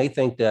football and they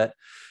think that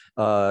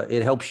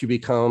it helps you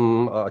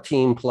become a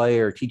team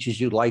player, teaches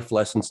you life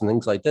lessons and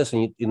things like this.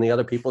 And the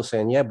other people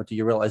saying, yeah, but do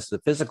you realize the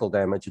physical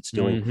damage it's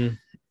doing?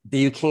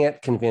 You can't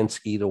convince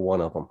either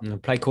one of them.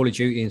 Play Call of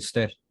Duty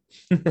instead.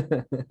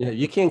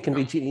 You can't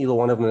convince either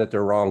one of them that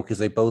they're wrong because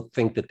they both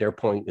think that their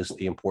point is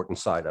the important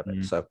side of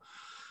it. So,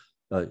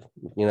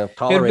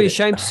 it'd be a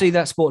shame to see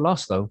that sport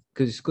lost though,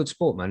 because it's a good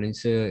sport, man.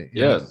 It's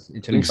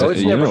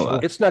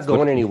it's not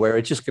going anywhere.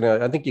 It's just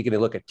I think you're gonna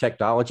look at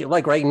technology.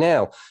 Like right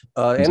now,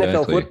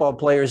 NFL football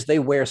players, they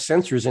wear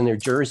sensors in their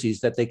jerseys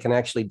that they can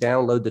actually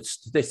download the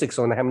statistics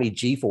on how many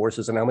G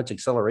forces and how much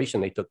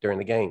acceleration they took during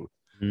the game.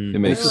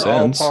 It makes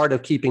sense. All part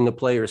of keeping the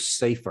players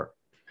safer.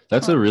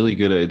 That's a really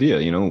good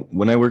idea.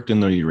 When I worked in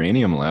the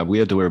uranium lab, we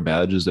had to wear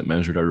badges that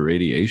measured our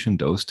radiation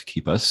dose to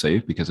keep us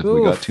safe, because if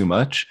we got too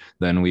much,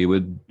 then we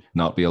would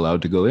not be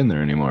allowed to go in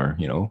there anymore,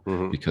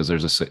 because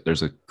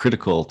there's a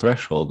critical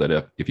threshold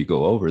that if you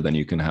go over, then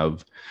you can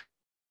have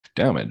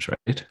damage,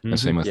 right? And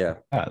same with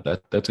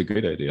that's a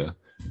great idea.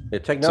 The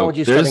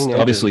technology there's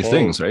obviously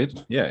things,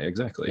 right? Yeah,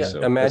 exactly. Yeah.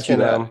 So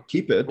imagine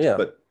keep it,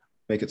 but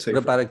make it safe.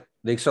 What about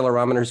the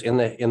accelerometers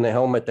in the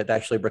helmet that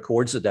actually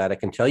records the data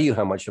can tell you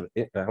how much of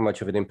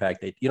an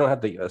impact you don't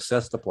have to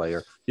assess the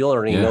player. You'll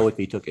already know if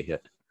he took a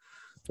hit.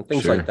 And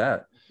things like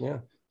that. Yeah.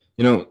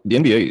 The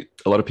NBA,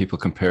 a lot of people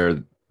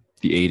compare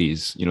the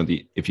 80s,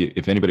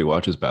 if anybody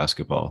watches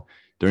basketball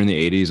during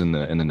the 80s and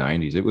the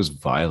 90s, it was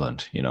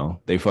violent,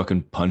 they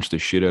fucking punched the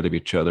shit out of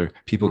each other.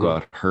 People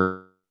got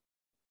hurt.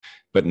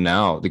 But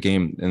now the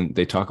game, and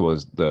they talk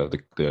about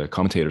the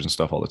commentators and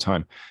stuff all the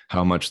time,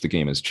 how much the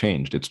game has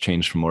changed. It's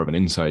changed from more of an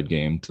inside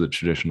game to the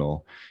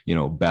traditional,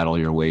 battle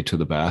your way to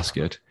the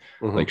basket,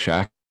 like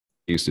Shaq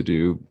used to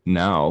do.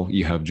 Now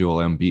you have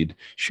Joel Embiid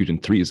shooting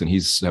threes, and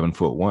he's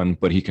 7'1",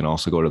 but he can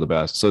also go to the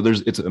basket. So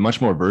it's a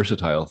much more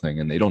versatile thing,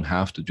 and they don't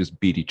have to just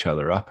beat each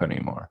other up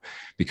anymore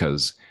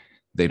because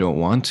they don't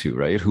want to,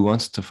 right? Who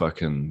wants to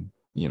fucking,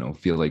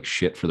 feel like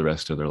shit for the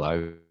rest of their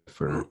life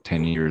for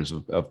 10 years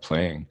of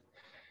playing?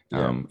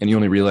 And you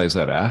only realize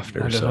that after.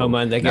 I don't so know,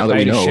 man. They now get that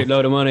we paid a know,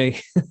 shitload of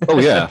money. oh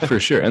yeah, for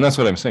sure. And that's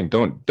what I'm saying.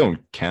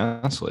 Don't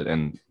cancel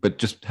it, but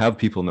just have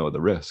people know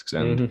the risks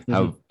and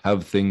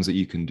have things that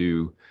you can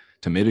do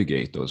to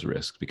mitigate those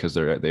risks, because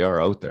they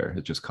are out there.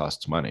 It just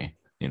costs money,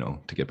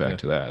 to get back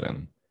to that.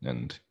 And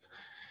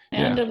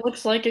it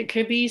looks like it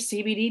could be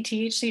CBD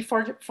THC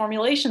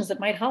formulations that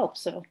might help.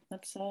 So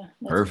that's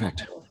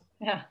perfect.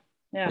 Yeah.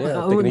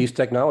 If they can use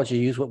technology,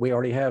 use what we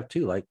already have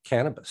too, like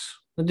cannabis.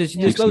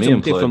 There's loads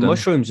of different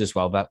mushrooms as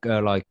well that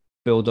like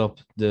build up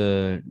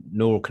the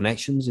neural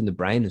connections in the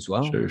brain as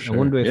well. Sure. I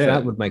wonder if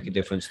that would make a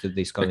difference to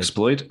these kind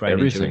exploit of brain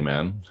everything, injury.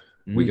 man.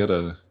 We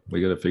gotta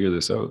figure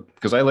this out,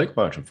 because I like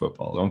watching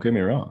football. Don't get me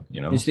wrong.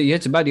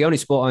 It's about the only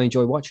sport I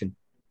enjoy watching.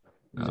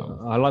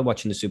 I like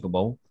watching the Super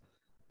Bowl.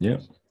 Yeah.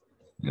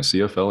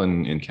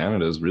 CFL in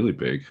Canada is really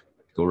big.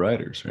 Go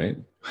Riders, right?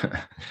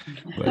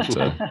 But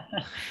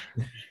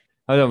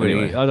I don't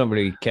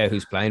really care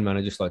who's playing, man.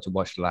 I just like to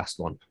watch the last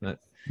one.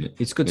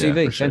 It's good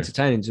TV. It's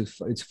entertaining.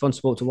 It's a fun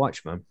sport to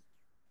watch, man.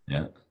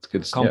 Yeah, it's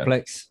good.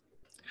 Complex.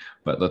 Yeah.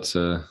 But let's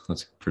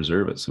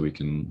preserve it so we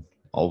can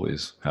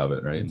always have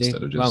it, right?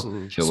 Instead of just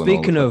killing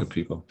speaking all the of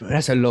people.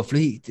 That's a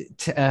lovely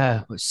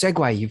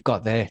segue you've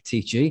got there,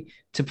 TG,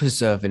 to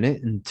preserving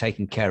it and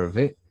taking care of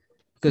it.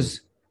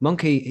 Because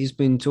Monkey has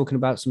been talking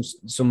about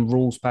some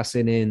rules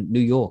passing in New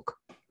York.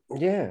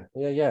 Yeah.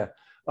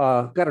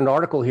 Got an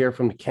article here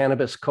from the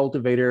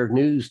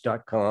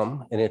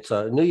CannabisCultivatorNews.com, and it's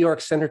a New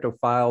York senator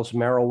files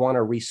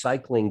marijuana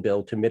recycling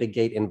bill to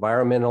mitigate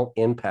environmental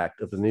impact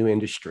of the new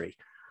industry.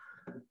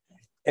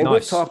 And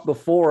we've talked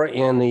before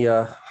in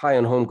the High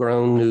on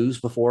Homegrown news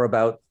before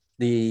about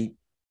the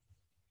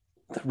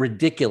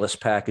ridiculous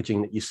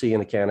packaging that you see in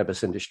the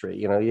cannabis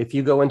industry. If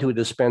you go into a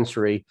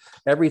dispensary,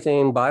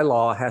 everything by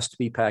law has to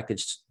be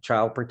packaged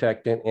child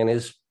protectant and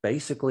is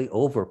basically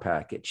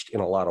overpackaged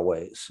in a lot of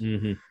ways.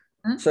 Mm-hmm.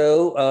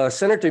 So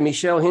Senator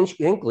Michelle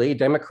Hinckley,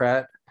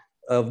 Democrat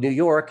of New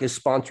York, is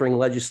sponsoring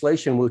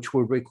legislation which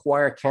would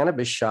require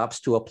cannabis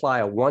shops to apply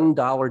a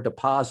 $1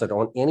 deposit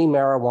on any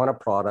marijuana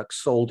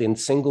products sold in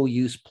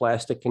single-use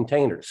plastic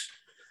containers,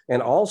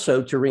 and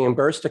also to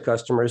reimburse the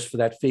customers for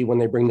that fee when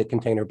they bring the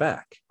container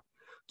back.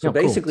 So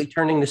basically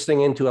turning this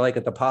thing into like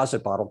a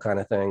deposit bottle kind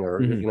of thing,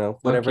 or,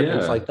 whatever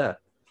things like that.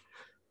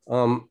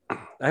 I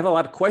have a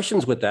lot of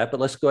questions with that, but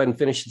let's go ahead and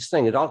finish this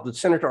thing. The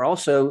senator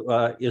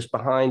also is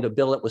behind a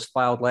bill that was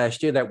filed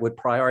last year that would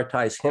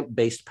prioritize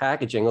hemp-based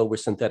packaging over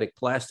synthetic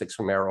plastics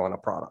for marijuana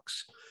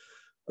products,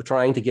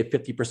 trying to get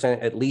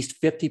at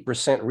least 50%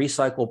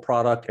 recycled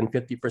product and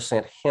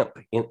 50% hemp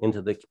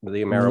into the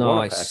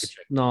marijuana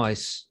packaging.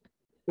 Nice.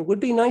 It would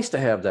be nice to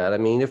have that. I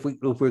mean, if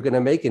we're going to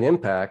make an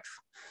impact,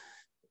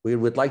 we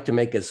would like to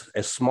make as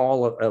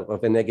small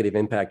of a negative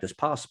impact as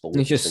possible.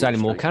 It's just selling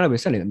more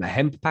cannabis, selling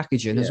hemp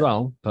packaging as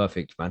well.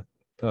 Perfect, man.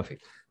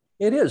 Perfect.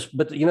 It is,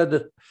 but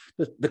the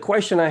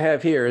question I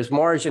have here is,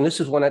 Marge, and this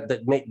is one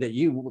that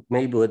you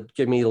maybe would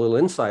give me a little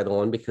insight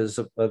on because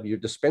of your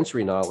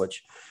dispensary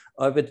knowledge.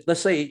 Let's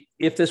say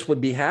if this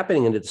would be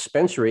happening in the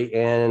dispensary,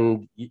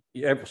 and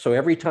so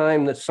every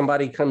time that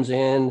somebody comes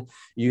in,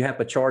 you have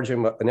to charge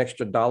them an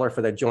extra $1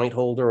 for that joint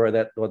holder or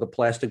the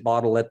plastic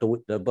bottle that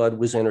the bud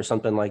was in or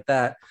something like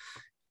that.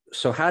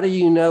 So how do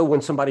you know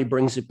when somebody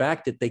brings it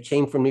back that they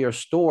came from your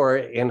store,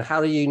 and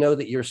how do you know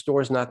that your store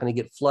is not going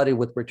to get flooded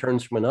with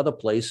returns from another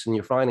place and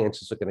your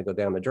finances are going to go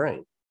down the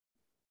drain?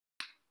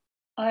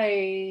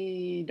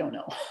 I don't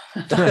know.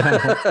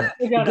 I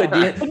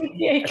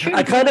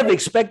kind of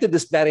expected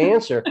that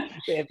answer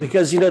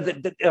because,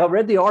 I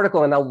read the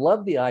article and I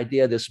love the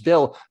idea of this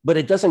bill, but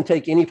it doesn't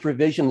take any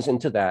provisions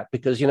into that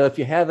because, if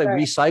you have a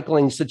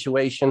recycling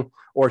situation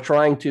or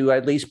trying to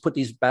at least put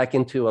these back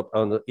into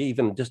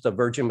even just a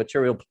virgin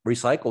material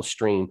recycle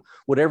stream,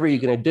 whatever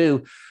you're going to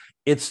do,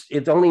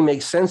 it only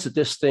makes sense that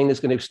this thing is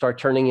going to start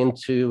turning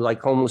into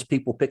like homeless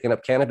people picking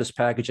up cannabis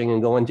packaging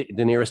and going to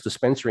the nearest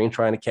dispensary and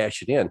trying to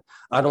cash it in.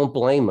 I don't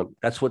blame them.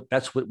 That's what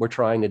we're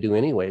trying to do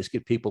anyways,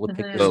 get people to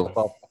pick this stuff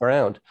off the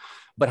ground.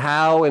 But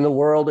how in the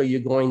world are you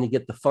going to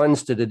get the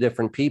funds to the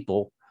different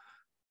people?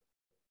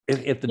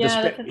 If you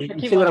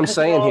see what I'm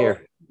saying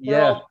here?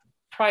 Yeah.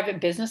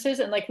 Private businesses,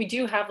 and like we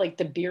do have like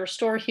the beer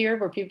store here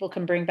where people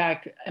can bring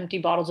back empty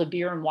bottles of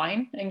beer and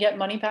wine and get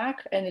money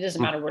back, and it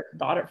doesn't matter where they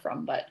bought it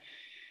from, but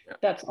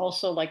that's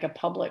also like a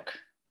public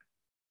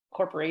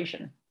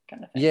corporation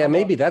kind of thing. Yeah,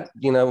 maybe that,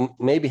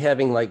 maybe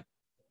having like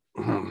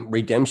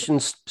redemption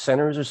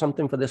centers or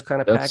something for this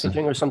kind of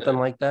packaging or something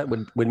like that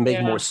would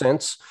make more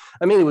sense.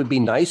 I mean, it would be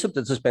nice if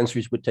the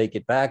dispensaries would take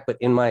it back, but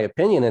in my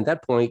opinion, at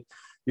that point,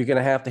 you're going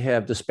to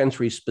have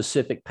dispensary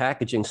specific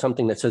packaging,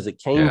 something that says it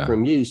came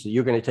from you, so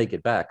you're going to take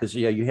it back because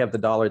you have the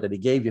 $1 that he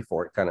gave you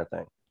for it, kind of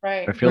thing.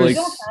 Right. I feel we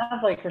don't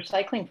have like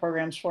recycling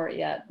programs for it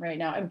yet right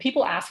now, and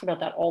people ask about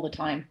that all the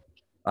time.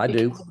 I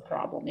do.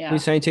 Problem. Yeah. What are you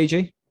saying,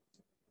 TG?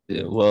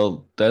 Yeah,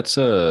 well, I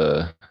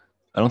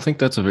don't think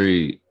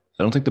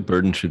the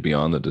burden should be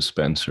on the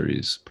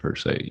dispensaries per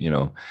se.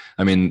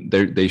 I mean,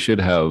 they should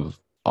have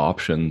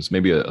options,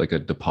 maybe like a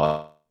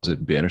deposit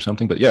bin or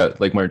something. But yeah,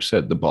 like Marge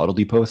said, the bottle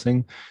depot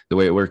thing, the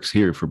way it works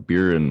here for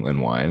beer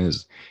and wine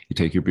is you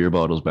take your beer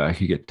bottles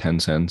back, you get 10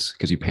 cents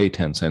because you pay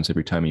 10 cents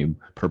every time you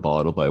per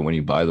bottle by when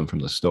you buy them from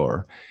the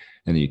store.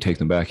 And then you take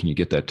them back and you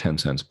get that 10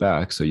 cents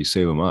back. So you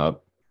save them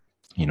up,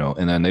 you know,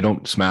 and then they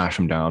don't smash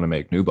them down and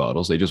make new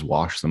bottles. They just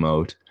wash them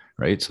out.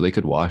 Right. So they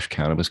could wash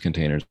cannabis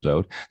containers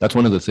out. That's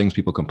one of the things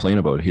people complain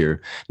about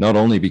here, not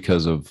only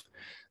because of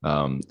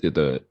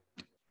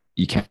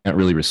you can't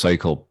really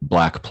recycle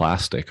black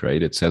plastic,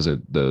 right? It says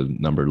the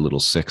number little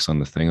 6 on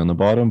the thing on the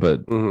bottom,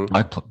 but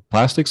black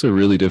plastics are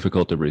really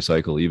difficult to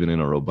recycle, even in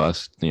a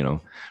robust, you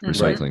know,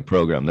 recycling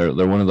program. They're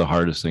one of the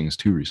hardest things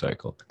to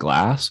recycle.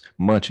 Glass,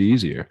 much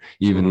easier,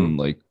 even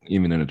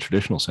in a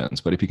traditional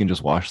sense. But if you can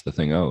just wash the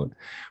thing out,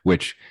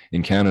 which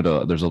in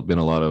Canada, there's been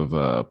a lot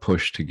of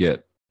push to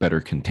get better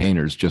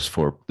containers just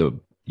for the,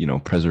 you know,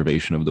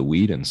 preservation of the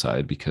weed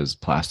inside, because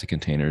plastic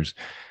containers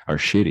are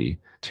shitty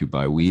to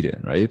buy weed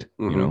in, right?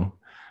 You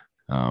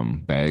know,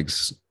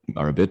 bags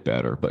are a bit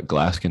better, but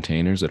glass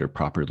containers that are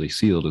properly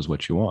sealed is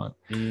what you want.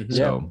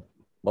 So,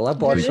 well, I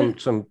bought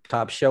some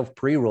top shelf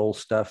pre-roll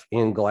stuff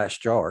in glass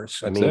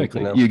jars. I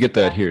exactly. mean, you get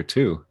that here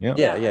too.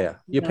 Yeah.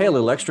 You pay a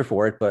little extra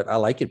for it, but I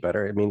like it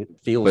better. I mean, it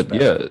feels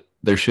better. Yeah,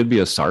 there should be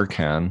a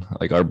Sarcan,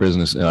 like our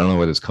business. I don't know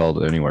what it's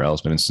called anywhere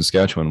else, but in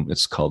Saskatchewan,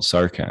 it's called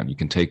Sarcan. You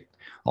can take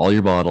all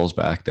your bottles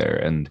back there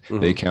and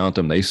they count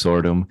them, they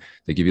sort them,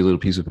 they give you a little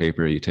piece of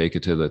paper, you take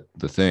it to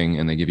the thing,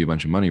 and they give you a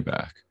bunch of money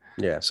back.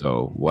 Yeah.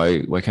 So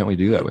why can't we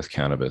do that with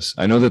cannabis?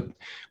 I know that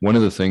one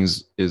of the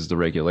things is the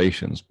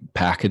regulations.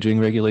 Packaging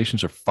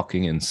regulations are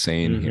fucking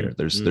insane here.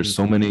 There's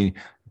so many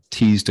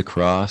T's to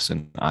cross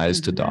and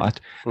I's to dot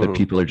that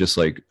people are just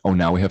like, oh,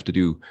 now we have to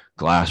do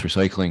glass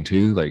recycling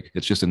too. Like,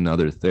 it's just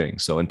another thing.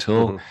 So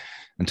until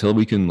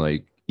we can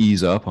like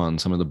ease up on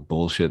some of the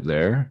bullshit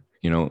there,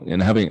 you know,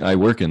 and I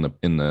work in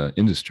the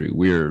industry,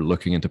 we're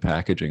looking into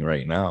packaging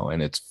right now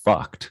and it's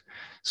fucked.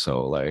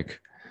 So like,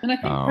 and I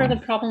think part of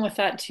the problem with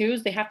that too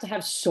is they have to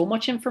have so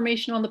much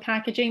information on the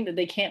packaging that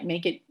they can't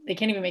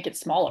even make it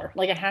smaller.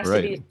 Like, it has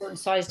to be a certain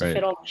size to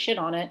fit all the shit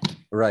on it.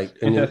 Right.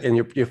 And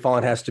your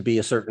font has to be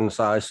a certain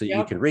size so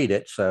you can read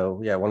it.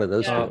 So yeah, one of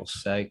those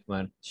deals. Sake,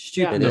 man.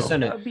 Stupid,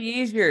 isn't it? It'd be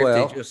easier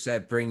if they just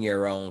said bring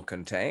your own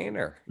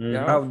container. You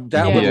know? I would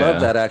love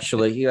that,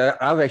 actually. Yeah,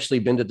 I've actually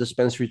been to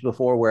dispensaries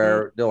before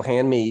where they'll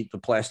hand me the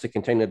plastic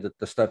container that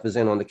the stuff is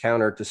in on the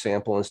counter to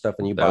sample and stuff,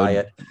 and you buy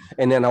it.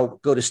 And then I'll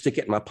go to stick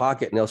it in my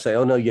pocket and they'll say,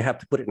 oh no, you have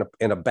to put it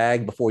in a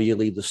bag before you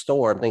leave the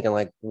store. I'm thinking,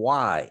 like,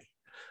 why?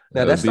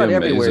 Now, that's not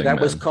everywhere. That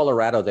was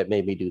Colorado that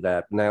made me do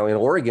that. Now, in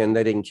Oregon,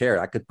 they didn't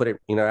care. I could put it,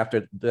 you know,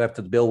 after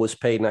the bill was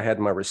paid and I had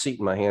my receipt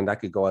in my hand, I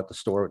could go out the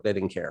store. They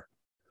didn't care.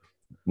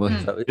 Well,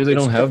 so they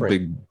don't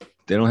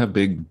have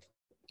big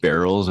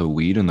barrels of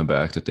weed in the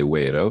back that they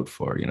weigh it out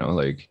for, you know,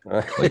 like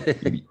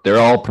they're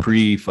all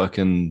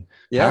fucking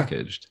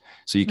packaged.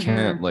 So you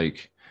can't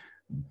like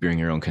bring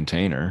your own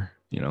container,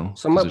 you know,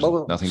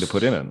 there's nothing to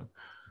put in it.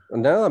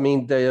 No, I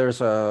mean,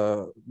 there's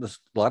a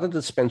lot of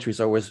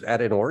dispensaries I was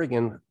at in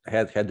Oregon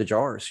had the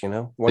jars, you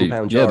know, 1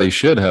 pound jars. Yeah, they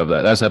should have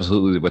that. That's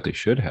absolutely what they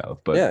should have.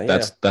 But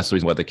that's the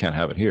reason why they can't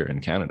have it here in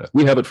Canada.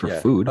 We have it for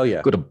food. Oh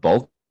yeah. Go to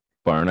Bulk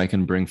Barn. I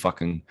can bring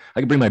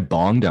my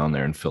bong down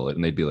there and fill it,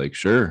 and they'd be like,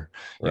 sure.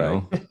 You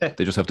know,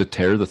 they just have to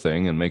tear the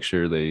thing and make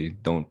sure they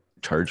don't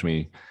charge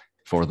me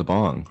for the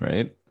bong,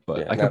 right?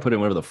 But I can put in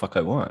whatever the fuck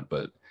I want.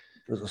 But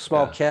there's a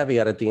small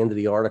caveat at the end of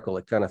the article.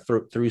 It kind of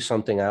threw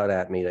something out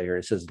at me there.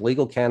 It says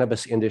legal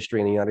cannabis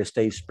industry in the United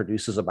States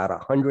produces about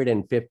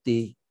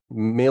 150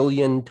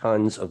 million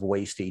tons of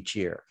waste each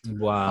year.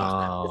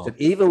 Wow.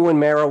 Even when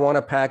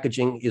marijuana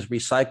packaging is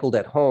recycled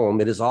at home,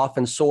 it is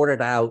often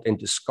sorted out and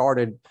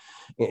discarded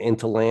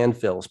into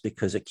landfills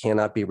because it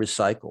cannot be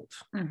recycled.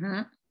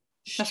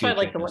 That's why I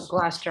like the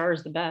glass jar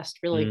is the best,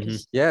 really.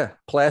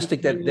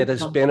 Plastic that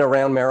has been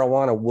around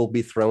marijuana will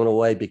be thrown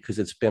away because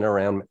it's been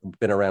around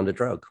the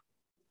drug.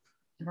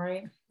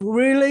 Right.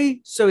 Really?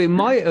 So you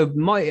might be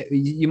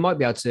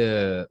able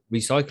to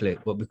recycle it,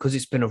 but because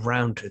it's been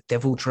around a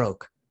devil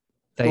drug.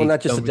 Well,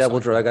 not just a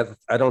devil drug.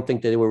 I don't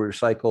think they will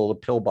recycle the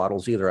pill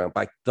bottles either.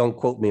 Don't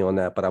quote me on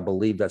that, but I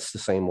believe that's the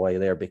same way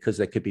there because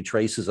there could be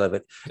traces of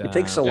it. It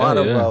takes a lot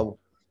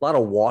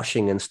of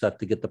washing and stuff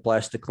to get the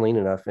plastic clean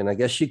enough. And I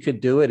guess you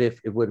could do it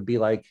if it would be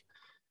like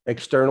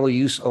external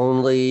use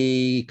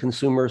only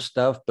consumer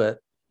stuff, but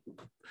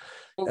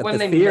when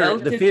they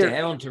melt it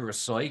down to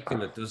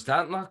recycle it, does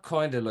that not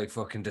kind of like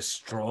fucking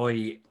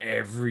destroy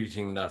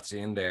everything that's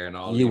in there and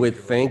all? You would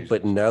think,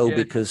 but no,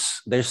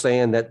 because they're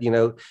saying that, you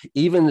know,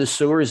 even the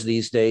sewers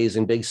these days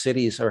in big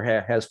cities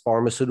has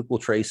pharmaceutical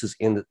traces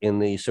in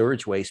the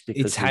sewage waste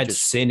because it's had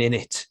sin in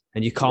it,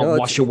 and you can't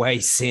wash away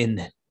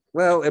sin.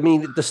 Well, I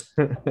mean,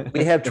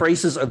 we have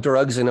traces of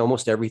drugs in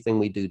almost everything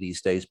we do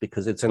these days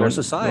because it's in our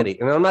society.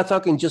 And I'm not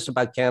talking just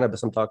about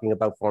cannabis. I'm talking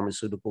about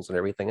pharmaceuticals and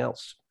everything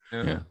else.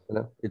 Yeah. You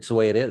know, it's the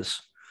way it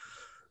is.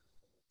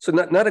 So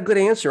not a good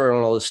answer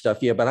on all this stuff.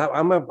 Yeah, but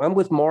I'm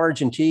with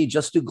Marge and T.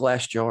 Just do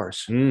glass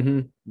jars.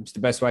 It's the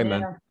best way,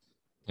 man.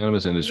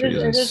 Cannabis industry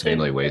is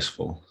insanely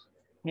wasteful.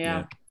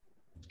 Yeah.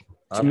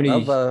 Too many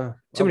I've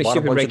stupid bought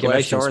a bunch of glass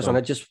regulations, jars, and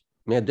man. I just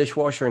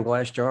dishwasher and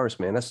glass jars,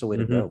 man. That's the way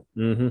to go.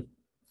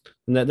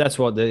 And that's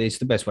what it's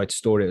the best way to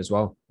store it as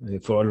well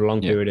for a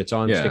long period of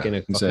time. Yeah, Stick in a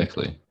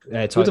exactly.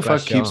 Who the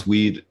fuck keeps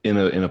weed in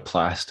a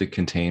plastic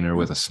container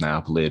with a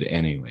snap lid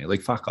anyway?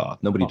 Like, fuck off.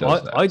 Nobody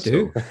does that. I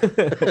do.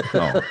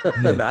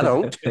 I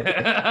don't.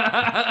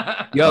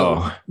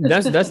 Yo,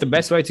 that's the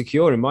best way to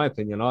cure, in my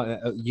opinion.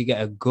 You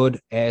get a good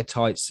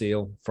airtight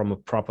seal from a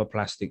proper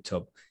plastic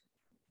tub.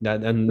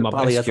 And my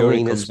best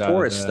curing polyethylene is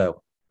porous,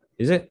 though.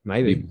 Is it?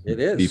 Maybe it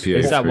is. BPA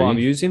is that free. what I'm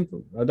using?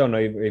 I don't know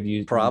if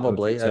you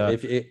probably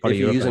if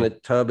you're using a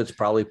tub, it's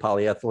probably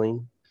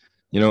polyethylene.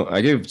 You know,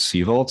 I gave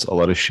Sea Vaults a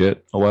lot of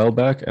shit a while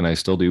back, and I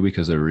still do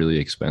because they're really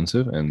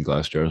expensive and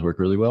glass jars work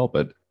really well.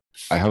 But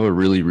I have a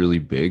really, really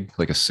big,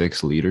 like a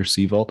 6-liter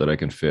Sea Vault that I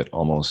can fit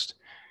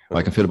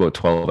I can fit about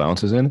 12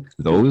 ounces in.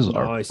 Those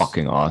are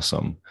fucking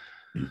awesome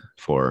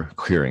for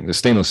clearing. The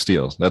stainless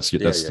steel, that's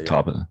the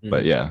top of it.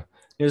 But yeah.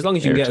 As long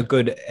as you get a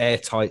good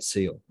airtight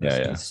seal.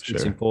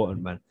 It's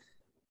important, man.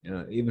 You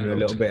know, even a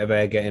little bit of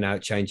air getting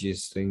out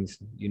changes things.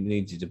 You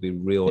need it to be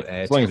real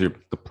air. As long as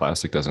the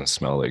plastic doesn't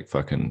smell like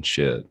fucking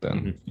shit,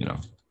 then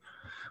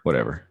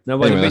whatever. No,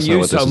 but they've been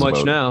used so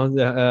much now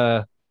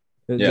that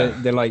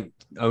they're like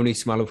only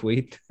smell of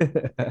weed.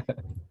 Well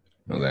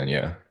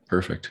then,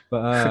 perfect.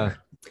 But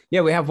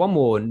we have one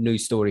more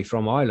news story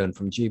from Ireland,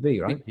 from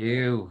GB, right? Thank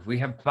you. We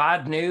have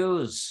bad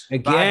news.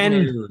 Again. Bad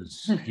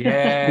news.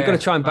 Yeah. We've got to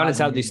try and balance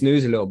out this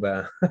news a little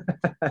bit.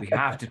 We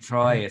have to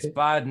try. It's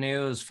bad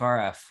news for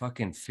a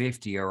fucking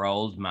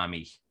 50-year-old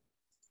mammy.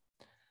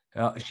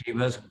 She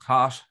was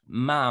caught,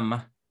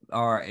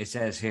 or it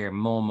says here,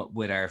 mum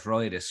with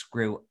arthritis,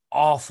 grew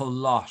awful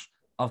lot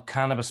of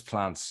cannabis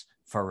plants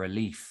for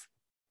relief.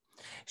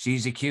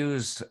 She's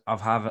accused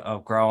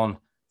of grown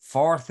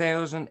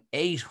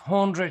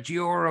 4,800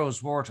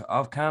 euros worth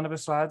of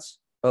cannabis, lads.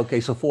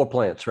 Okay, so 4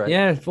 plants, right?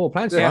 Yeah, 4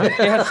 plants. Yeah, Right?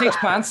 they had 6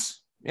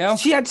 plants. Yeah,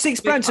 she had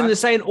 6 plants, and they're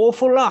saying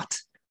awful lot.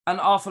 An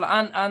awful,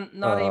 and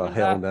not even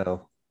hell that.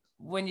 No.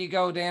 When you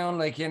go down,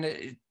 like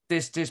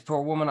this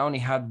poor woman only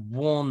had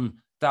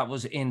one that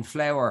was in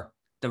flower.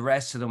 The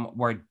rest of them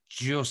were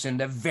just in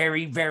the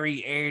very,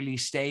 very early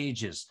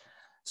stages.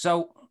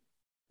 So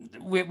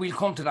we'll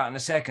come to that in a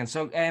second.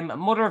 So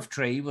mother of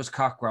 3 was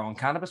caught growing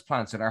cannabis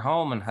plants in her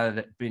home and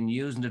had been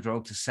using the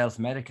drug to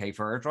self-medicate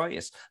for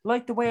arthritis,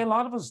 like the way a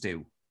lot of us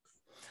do.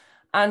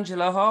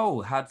 Angela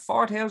Ho had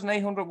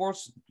 4,800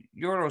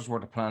 euros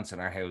worth of plants in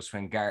her house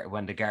when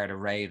the Garda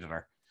raided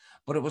her.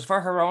 But it was for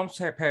her own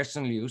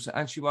personal use,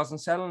 and she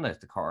wasn't selling it,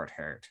 the court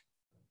heard.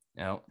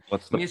 You know,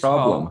 what's the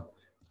problem?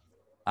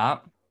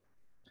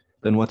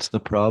 Then what's the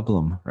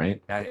problem,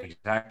 right? Yeah,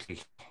 exactly.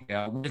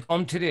 Yeah, we'll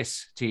come to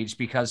this, Tej,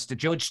 because the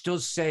judge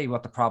does say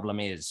what the problem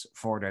is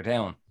further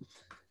down.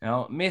 You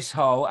know, Miss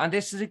Ho, and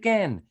this is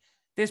again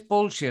this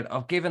bullshit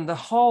of giving the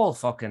whole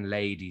fucking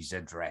lady's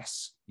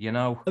address. You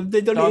know, have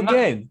they done it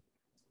again?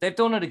 They've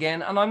done it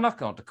again, and I'm not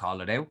going to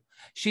call it out.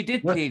 She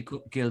did plead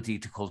guilty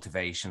to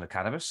cultivation of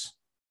cannabis.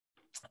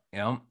 You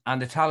know,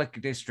 and the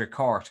Tallaght District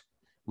Court,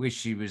 which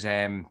she was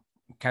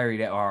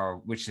carried out,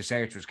 or which the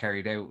search was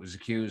carried out, was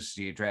accused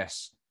the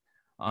address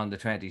on the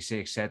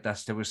 26th, said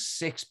that there was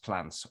 6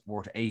 plants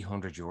worth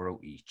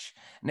 €800 each.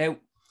 Now,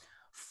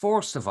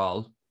 first of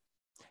all,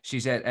 she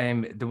said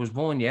there was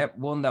one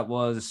that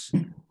was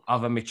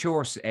of a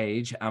mature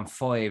age and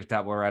 5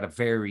 that were at a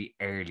very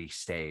early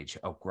stage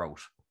of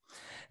growth.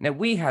 Now,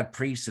 we had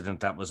precedent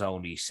that was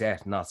only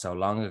set not so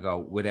long ago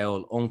with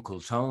old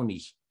Uncle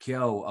Tony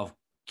Keogh of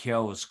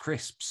Keogh's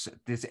Crisps.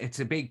 It's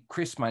a big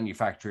crisp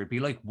manufacturer. It'd be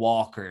like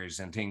Walkers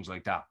and things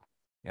like that,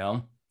 you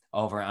know,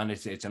 and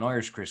it's an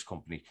Irish crisp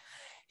company.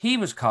 He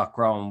was caught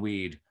growing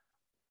weed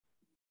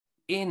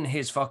in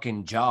his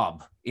fucking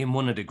job in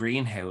one of the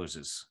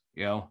greenhouses,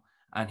 you know,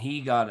 and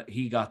he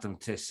got them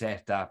to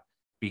set that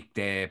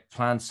the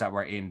plants that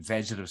were in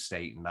vegetative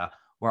state and that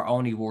were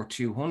only worth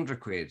 200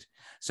 quid.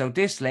 So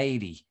this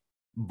lady,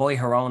 by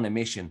her own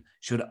admission,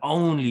 should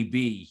only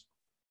be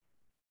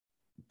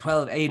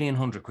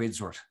 1,800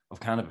 quid's worth of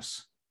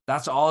cannabis.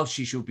 That's all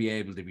she should be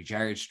able to be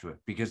charged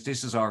with, because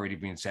this has already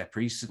been set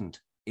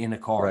precedent in a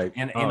court, right.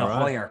 in a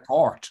higher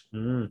court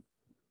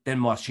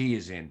than what she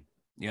is in,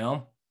 you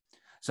know?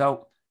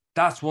 So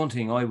that's one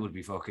thing I would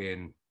be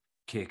fucking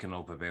kicking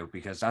up about,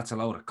 because that's a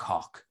load of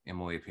cock, in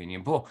my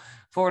opinion. But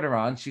further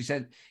on, she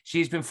said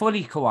she's been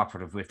fully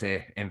cooperative with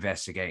the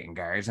investigating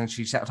guards, and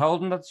she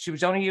told them that she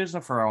was only using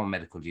it for her own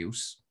medical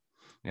use,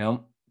 you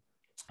know?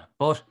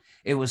 But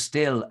it was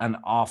still an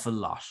awful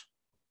lot,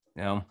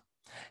 you know?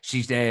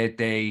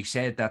 They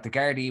said that the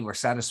Gardaí were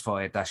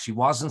satisfied that she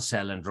wasn't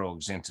selling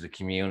drugs into the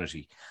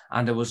community,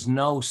 and there was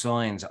no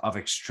signs of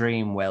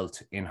extreme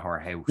wealth in her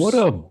house. What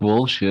a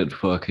bullshit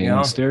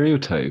fucking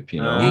stereotype,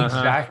 you know?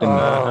 Exactly.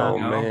 Oh,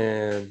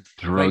 man.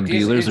 Drug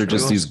dealers are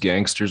just these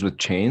gangsters with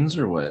chains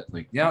or what?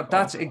 Like,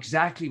 that's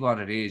exactly what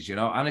it is, you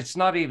know? And it's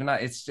not even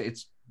that.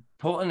 It's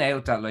putting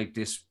out that, like,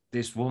 this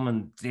this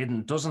woman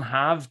doesn't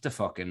have the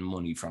fucking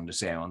money from the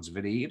sounds of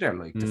it either,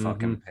 like the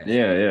fucking pay.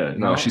 Yeah.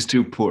 No, No. she's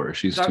too poor.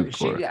 She's too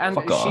poor.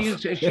 Fuck off.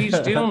 She's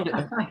doing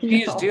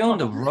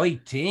the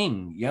right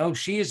thing. You know,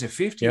 she is a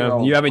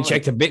 50-year-old. You haven't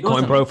checked a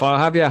Bitcoin profile,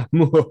 have you?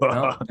 No.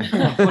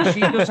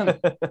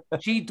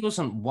 But she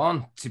doesn't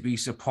want to be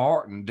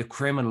supporting the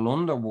criminal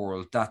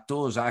underworld that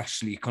does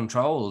actually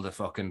control the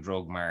fucking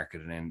drug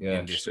market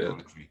in this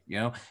country. You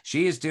know,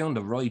 she is doing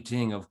the right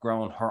thing of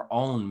growing her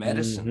own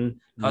medicine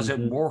because it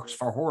works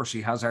for her.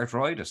 She has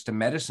arthritis. The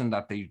medicine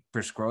that they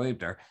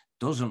prescribed her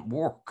doesn't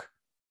work.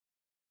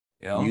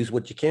 You know? Use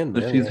what you can,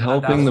 man. But she's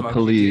helping the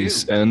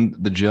police and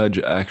the judge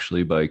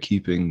actually by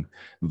keeping,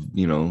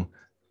 you know,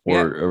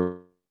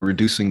 or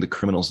reducing the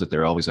criminals that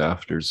they're always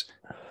after's,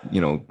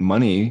 you know,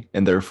 money,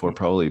 and therefore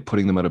probably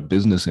putting them out of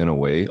business in a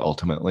way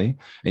ultimately.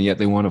 And yet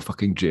they want to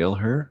fucking jail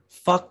her.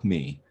 Fuck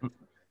me. You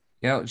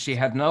know, she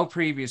had no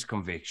previous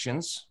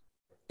convictions.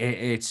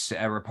 It's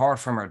a report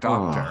from her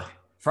doctor.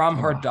 From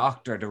her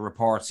doctor, the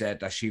report said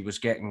that she was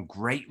getting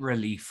great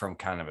relief from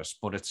cannabis,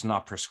 but it's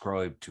not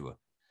prescribed to her.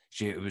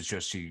 She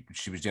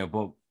was doing,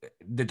 but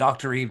the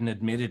doctor even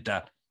admitted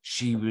that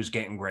she was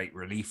getting great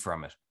relief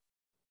from it.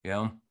 You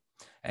know,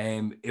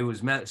 it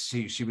was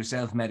she was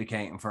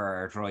self-medicating for her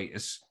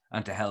arthritis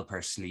and to help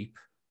her sleep,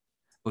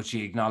 but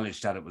she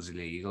acknowledged that it was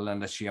illegal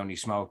and that she only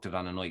smoked it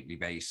on a nightly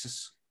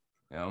basis.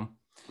 You know,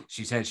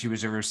 she said she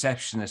was a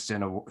receptionist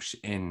in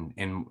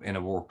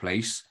a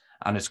workplace.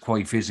 And it's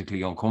quite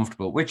physically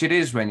uncomfortable, which it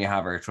is when you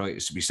have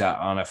arthritis to be sat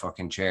on a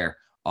fucking chair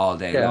all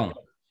day long.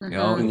 You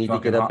know, you need to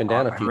get up and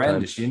down a few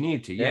times. You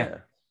need to, You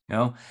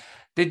know,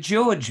 the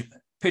judge,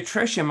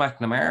 Patricia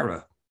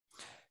McNamara,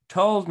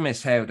 told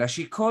Miss Howe that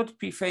she could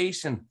be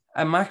facing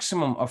a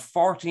maximum of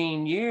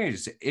 14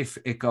 years if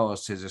it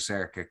goes to the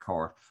circuit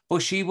court.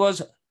 But she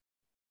was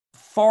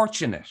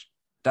fortunate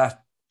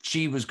that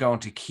she was going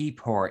to keep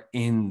her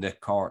in the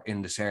court,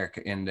 in the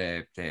circuit, in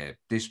the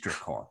district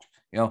court.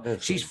 You know,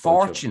 she's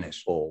fortunate.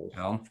 You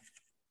know,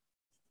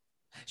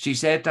 she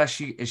said that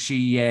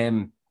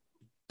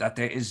that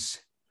there is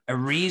a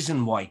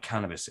reason why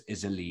cannabis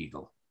is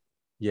illegal.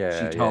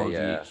 Yeah, she told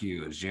the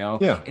accused. You know,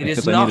 it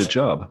is not. I need a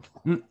job.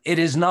 It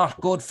is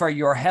not good for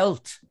your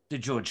health. The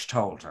judge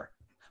told her,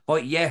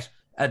 but yet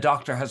a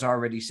doctor has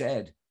already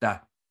said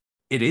that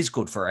it is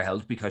good for her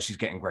health because she's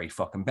getting great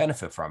fucking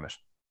benefit from it.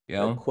 You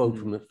know, a quote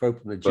from the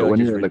judge. But when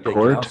you're in the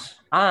court,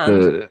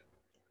 and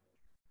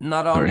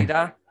not only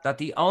that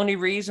the only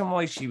reason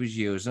why she was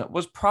using it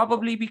was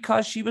probably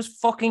because she was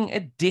fucking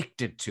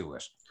addicted to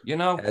it. You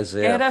know,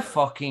 get a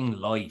fucking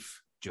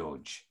life,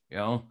 judge. You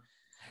know,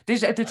 the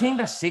thing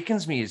that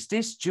sickens me is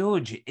this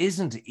judge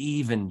isn't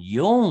even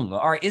young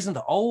or isn't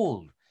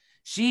old.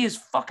 She is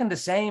fucking the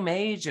same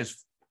age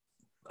as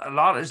a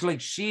lot. It's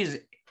like she is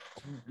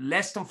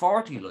less than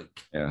 40.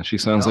 Like, yeah, she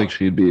sounds like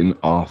she'd be an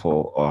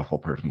awful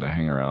person to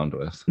hang around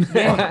with.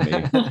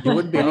 It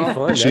wouldn't be any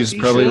fun. She's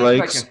probably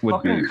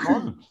would be.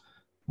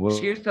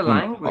 Excuse the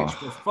language,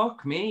 but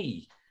fuck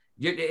me.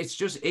 It's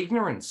just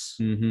ignorance.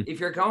 If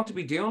you're going to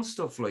be doing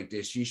stuff like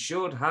this, you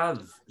should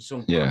have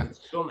some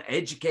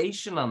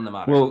education on the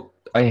matter. Well,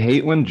 I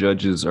hate when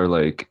judges are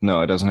like,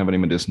 no, it doesn't have any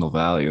medicinal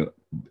value.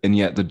 And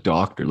yet the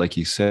doctor, like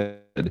he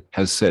said,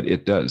 has said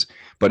it does.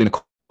 But in a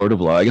court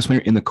of law, I guess when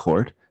you're in the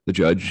court, the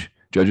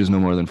judges no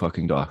more than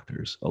fucking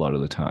doctors a lot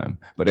of the time.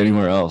 But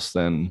anywhere else,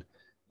 then,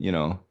 you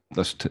know,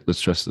 let's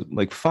trust it.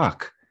 Like,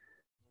 fuck.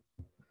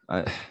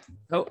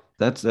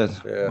 That's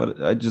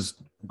what I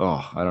just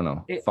I don't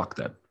know. Fuck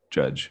that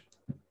judge.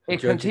 It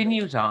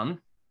continues on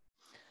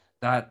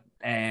that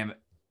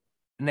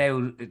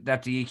now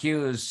that the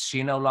accused,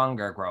 she no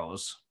longer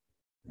grows,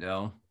 you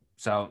know,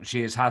 so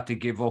she has had to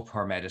give up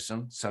her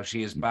medicine, so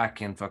she is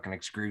back in fucking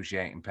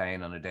excruciating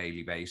pain on a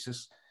daily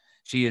basis.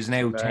 She is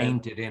now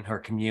tainted in her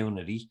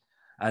community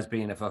as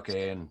being a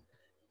fucking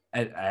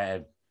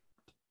a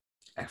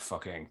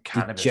fucking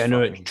cannabis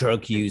degenerate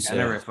drug user,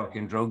 degenerate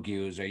fucking drug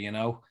user, you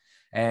know.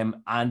 And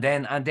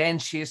then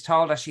she is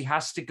told that she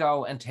has to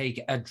go and take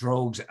a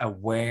drugs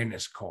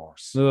awareness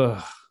course.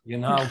 Ugh. You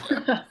know,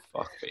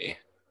 fuck me.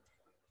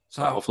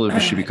 So hopefully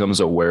she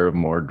becomes aware of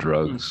more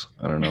drugs.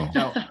 I don't know.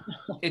 So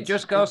it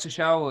just goes to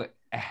show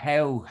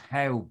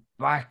how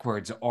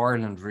backwards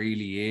Ireland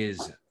really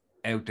is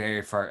out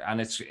there and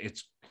it's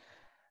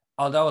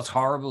although it's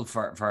horrible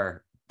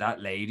for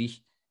that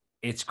lady,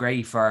 it's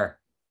great for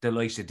the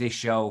likes of this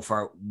show,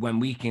 for when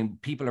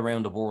people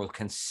around the world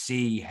can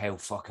see how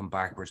fucking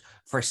backwards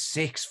for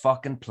 6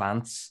 fucking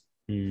plants.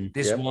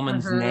 This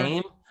woman's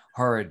name,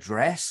 her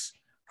address,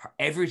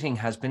 everything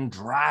has been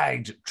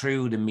dragged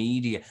through the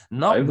media.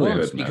 Not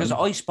once, because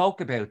I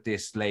spoke about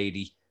this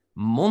lady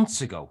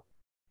months ago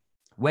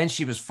when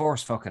she was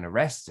first fucking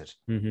arrested.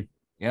 You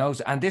know,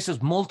 and this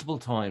is multiple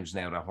times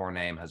now that her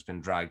name has been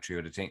dragged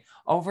through the thing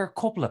over a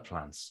couple of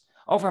plants.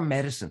 Over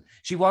medicine.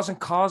 She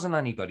wasn't causing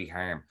anybody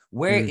harm.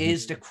 Where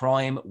is the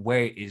crime?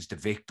 Where is the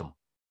victim?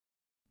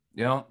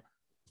 You know,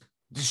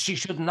 she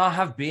should not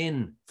have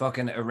been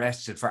fucking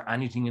arrested for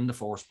anything in the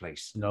first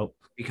place. Nope.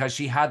 Because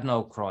she had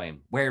no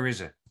crime. Where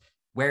is it?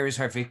 Where is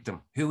her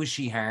victim? Who is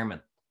she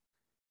harming?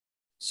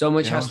 So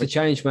much Yeah, has to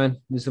change, man.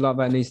 There's a lot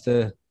that needs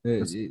to.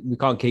 We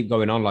can't keep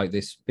going on like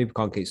this. People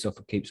can't keep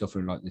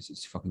suffering like this.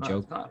 It's a fucking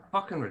joke. It's not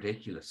fucking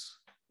ridiculous.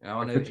 You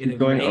know, and But you're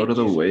going out of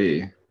the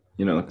way,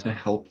 to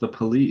help the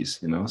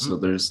police, so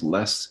there's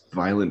less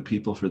violent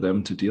people for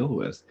them to deal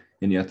with.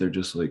 And yet they're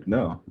just like,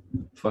 no,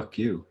 fuck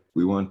you.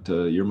 We want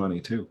your money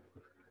too.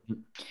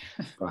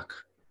 Fuck.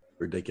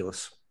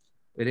 Ridiculous.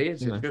 It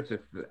is. Yeah. It's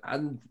just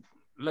and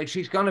like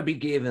she's gonna be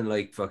given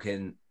like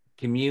fucking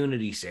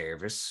community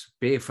service,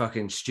 be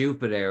fucking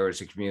stupid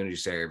hours of community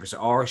service,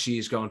 or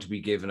she's going to be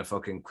given a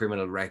fucking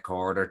criminal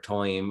record or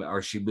time,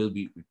 or she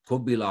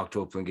could be locked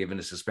up and given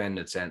a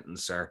suspended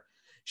sentence, or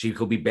she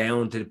could be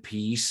bound to the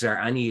peace or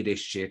any of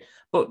this shit.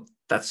 But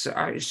that's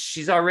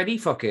she's already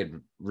fucking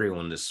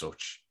ruined as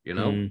such,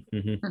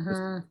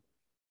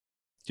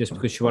 Just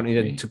because she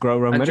wanted to grow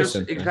her own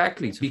medicine.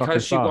 Exactly,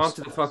 because she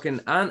wanted to fucking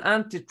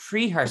and to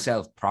treat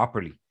herself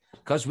properly.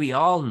 Because we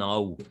all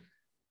know,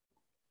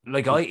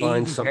 like she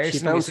found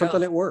something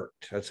that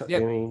worked. That's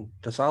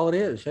that's all it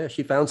is. Yeah,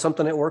 she found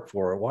something that worked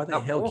for her. Why the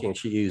hell can't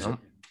she use it?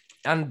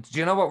 And do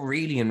you know what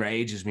really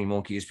enrages me,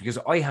 Monkey, is because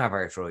I have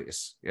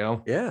arthritis.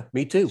 Yeah,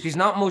 me too. She's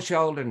not much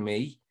older than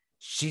me.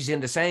 She's in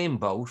the same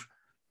boat.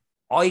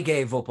 I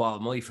gave up all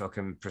my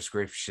fucking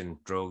prescription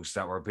drugs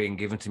that were being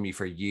given to me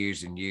for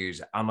years and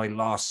years, and I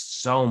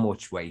lost so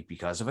much weight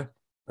because of it.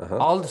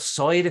 All the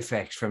side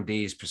effects from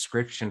these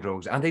prescription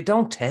drugs, and they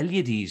don't tell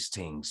you these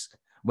things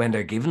when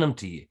they're giving them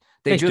to you.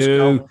 They just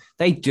do.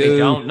 They do. They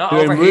don't. Not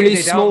They're over in really here,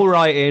 they small don't.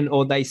 writing,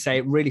 or they say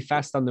it really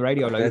fast on the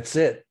radio. Like, That's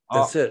it.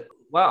 That's it.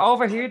 Well,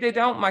 over here they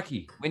don't,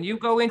 Mackie. When you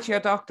go into your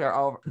doctor,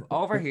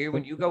 over here,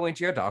 when you go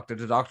into your doctor,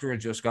 the doctor will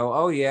just go,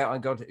 "Oh yeah,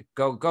 I'm going to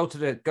go to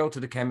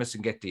the chemist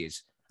and get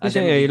these."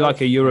 Isn't it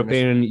like a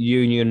European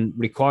Union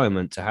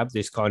requirement to have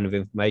this kind of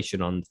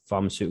information on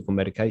pharmaceutical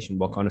medication?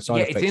 What kind of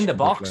side effects? Yeah, it's in the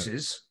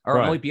boxes, or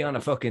it might be on a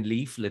fucking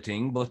leaflet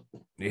thing, but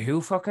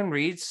who fucking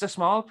reads the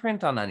small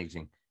print on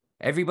anything?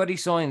 Everybody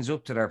signs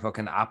up to their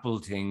fucking Apple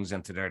things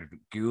and to their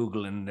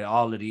Google and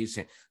all of these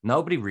things.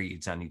 Nobody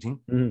reads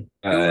anything.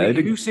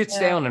 Who sits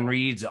down and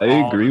reads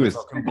the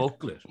fucking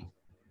booklet?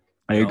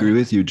 I agree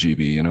with you,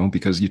 GB,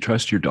 because you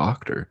trust your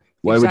doctor.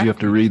 Why would you have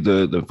to read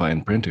the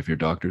fine print if your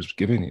doctor's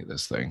giving you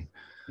this thing?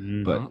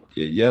 But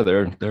yeah,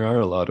 there are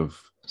a lot of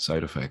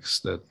side effects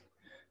that,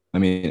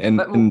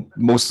 and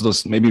most of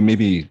those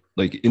maybe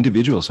like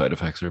individual side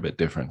effects are a bit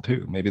different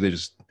too. Maybe they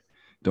just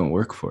don't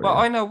work for you. Well,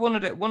 I know one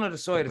of the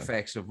side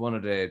effects of one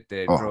of the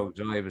drugs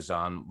I was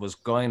on was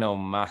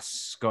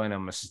gynecomastia,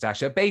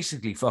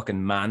 basically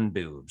fucking man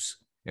boobs.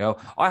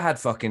 I had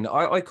fucking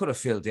I could have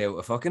filled out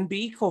a fucking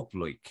B cup,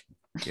 like.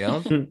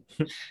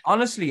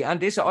 Honestly,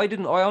 and this I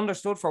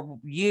understood for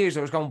years.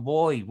 I was going,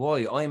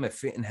 why? I'm a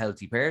fit and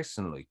healthy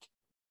person, like.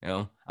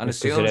 And as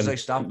soon as I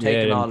stopped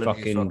taking all of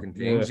these fucking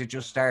things, it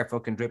just started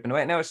fucking dripping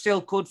away. Now it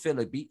still could fill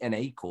an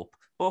A cup,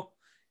 but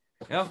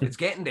it's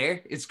getting there.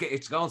 It's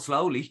going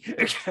slowly.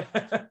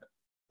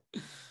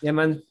 Yeah,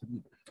 man.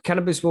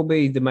 Cannabis will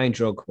be the main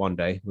drug one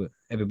day, but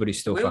everybody's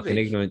still fucking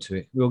ignorant to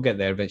it. We'll get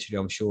there eventually,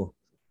 I'm sure.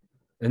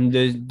 And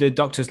the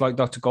doctors like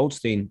Dr.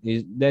 Goldstein,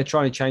 they're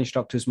trying to change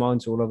doctors'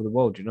 minds all over the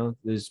world.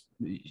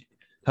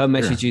 Her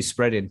message is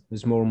spreading.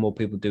 There's more and more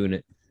people doing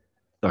it.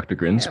 Dr.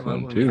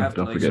 Grinspoon too.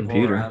 Don't forget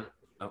Peter.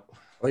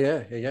 Oh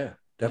yeah,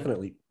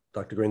 definitely,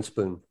 Dr.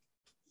 Grinspoon.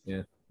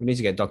 Yeah, we need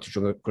to get Dr.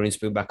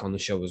 Grinspoon back on the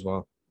show as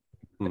well.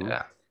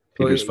 Yeah,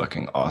 Peter's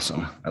fucking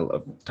awesome. I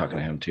love talking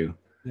to him too.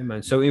 Yeah,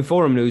 man. So in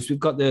forum news, we've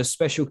got the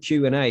special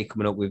Q&A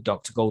coming up with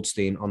Dr.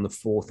 Goldstein on the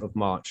 4th of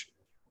March,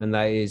 and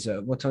that is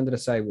what time did I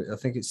say? I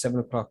think it's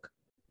 7:00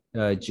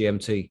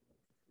 GMT.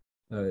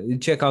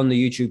 Check on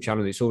the YouTube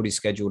channel; it's already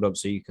scheduled up,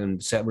 so you can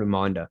set a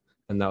reminder,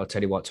 and that'll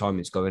tell you what time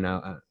it's going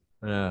out at.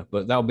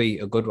 But that'll be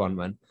a good one,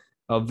 man.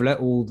 I've let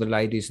all the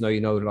ladies know,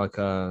 like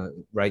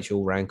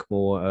Rachel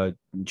Rankmore,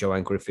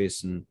 Joanne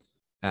Griffiths, and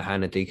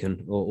Hannah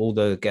Deacon, all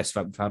the guests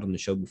that we've had on the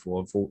show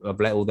before. I've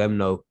let all them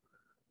know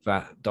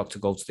that Dr.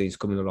 Goldstein's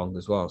coming along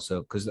as well. So,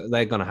 because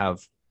they're going to have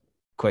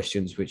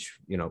questions which,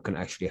 can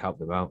actually help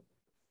them out.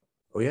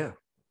 Oh, yeah.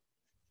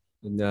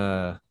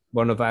 And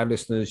one of our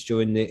listeners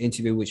during the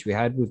interview which we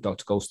had with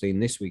Dr. Goldstein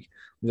this week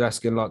was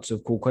asking lots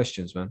of cool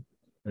questions, man.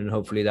 And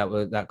hopefully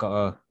that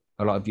got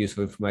a lot of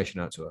useful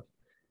information out to her.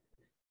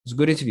 It was a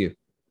good interview.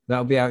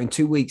 That'll be out in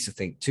 2 weeks, I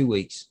think. 2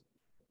 weeks.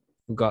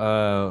 We've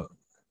got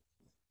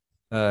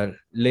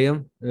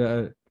Liam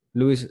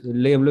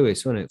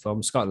Lewis, wasn't it,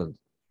 from Scotland?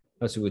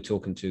 That's who we're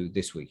talking to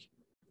this week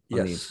on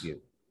the interview.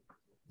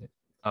 Yeah.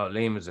 Oh,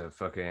 Liam is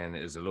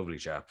a lovely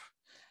chap.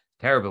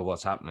 Terrible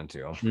what's happening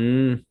to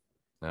him.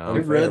 I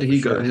read he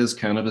got his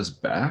cannabis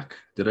back.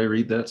 Did I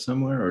read that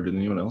somewhere, or did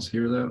anyone else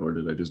hear that, or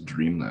did I just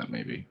dream that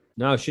maybe?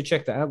 No, I should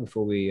check that out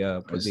before we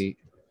put the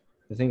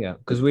thing out,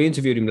 because we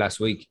interviewed him last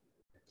week.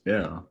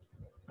 Yeah.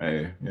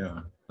 I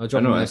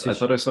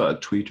thought I saw a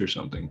tweet or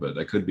something, but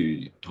I could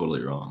be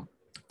totally wrong.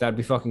 That'd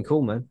be fucking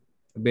cool, man.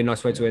 It'd be a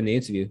nice way to end the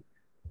interview.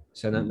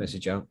 Send that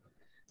message out.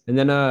 And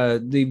then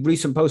the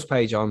recent post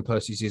page on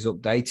Percy's is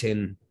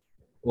updating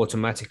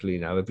automatically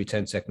now. Every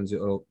 10 seconds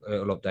it'll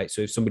update.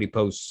 So if somebody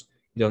posts,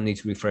 You don't need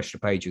to refresh the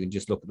page. You can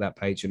just look at that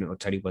page and it'll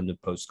tell you when the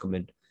posts come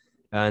in.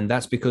 And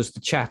that's because the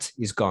chat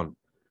is gone.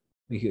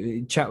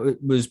 Chat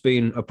was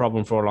been a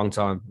problem for a long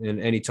time. And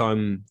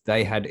anytime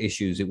they had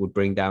issues, it would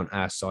bring down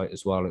our site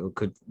as well. It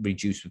could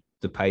reduce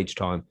the page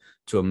time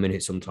to a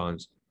minute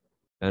sometimes.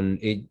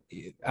 And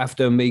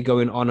after me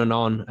going on and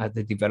on at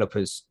the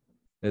developers,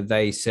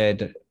 they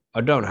said,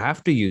 I don't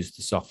have to use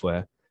the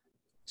software.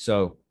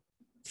 So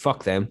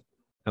fuck them.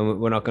 And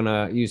we're not going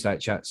to use that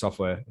chat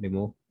software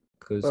anymore.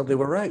 Well, they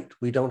were right.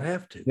 We don't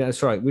have to. Yeah,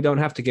 that's right. We don't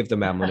have to give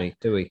them our money,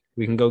 do we?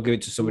 We can go give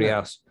it to somebody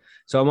else.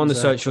 So I'm on the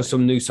search for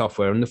some new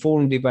software, and the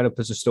forum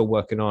developers are still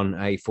working on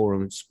a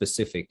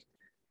forum-specific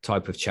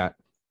type of chat,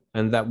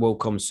 and that will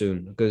come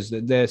soon because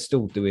they're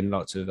still doing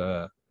lots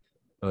of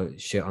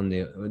shit on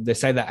they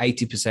say that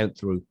 80%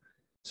 through.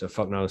 So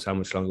fuck knows how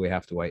much longer we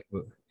have to wait.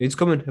 But it's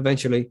coming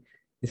eventually,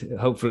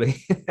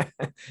 hopefully.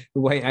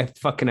 We wait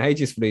fucking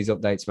ages for these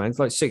updates, man. It's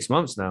like 6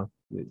 months now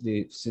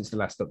since the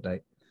last update.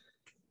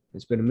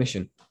 It's been a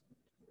mission.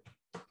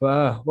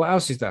 But what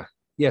else is there?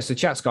 Yes, the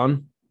chat's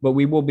gone, but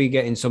we will be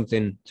getting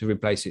something to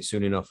replace it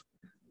soon enough.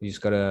 You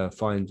just got to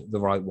find the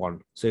right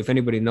one. So if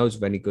anybody knows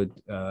of any good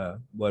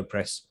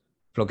WordPress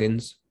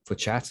plugins for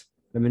chat,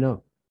 let me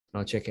know.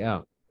 I'll check it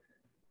out.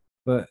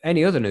 But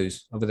any other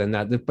news other than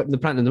that? The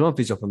Platinum of the Month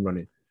is up and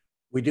running.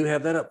 We do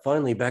have that up,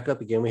 finally back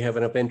up again. We have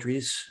enough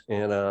entries,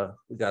 and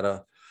we got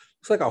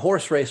looks like a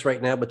horse race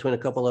right now between a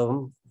couple of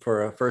them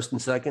for first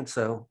and second.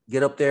 So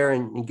get up there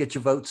and get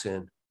your votes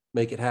in.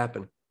 Make it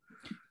happen.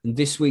 And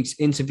this week's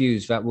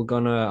interviews that I'm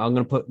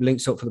gonna put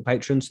links up for the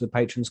patrons so the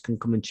patrons can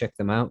come and check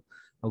them out.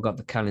 I've got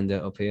the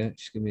calendar up here.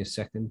 Just give me a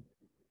second.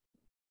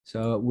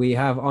 So we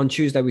have on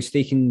Tuesday, we're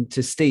speaking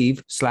to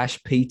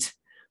Steve/Pete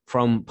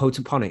from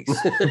Potaponics.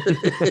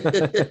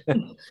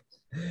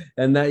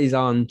 And that is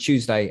on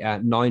Tuesday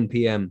at 9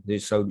 p.m.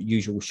 So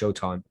usual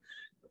showtime.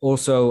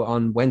 Also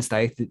on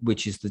Wednesday,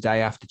 which is the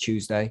day after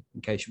Tuesday,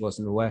 in case you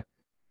wasn't aware,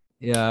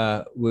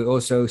 we're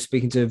also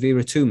speaking to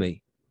Vera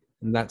Toomey,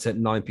 and that's at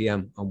 9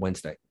 p.m. on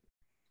Wednesday.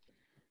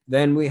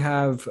 Then we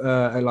have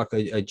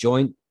a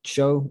joint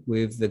show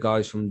with the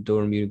guys from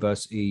Durham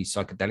University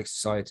Psychedelic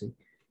Society,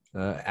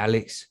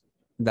 Alex.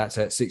 That's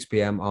at 6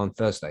 p.m. on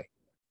Thursday.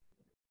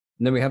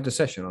 And then we have the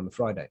session on the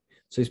Friday.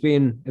 So it's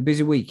been a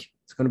busy week.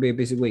 It's going to be a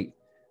busy week.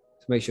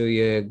 So make sure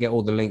you get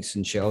all the links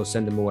and shit. I'll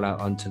send them all out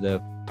onto the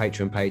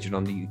Patreon page and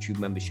on the YouTube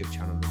membership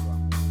channel as well.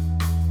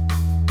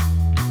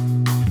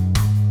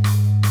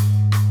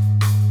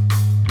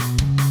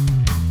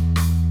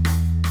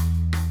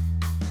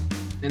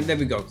 And there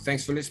we go.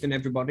 Thanks for listening,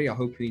 everybody. I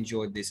hope you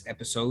enjoyed this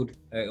episode.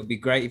 It would be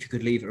great if you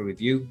could leave a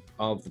review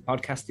of the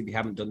podcast. If you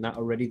haven't done that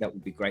already, that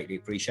would be greatly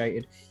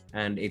appreciated.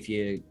 And if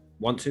you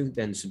want to,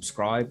 then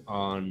subscribe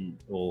on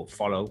or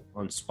follow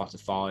on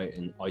Spotify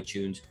and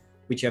iTunes,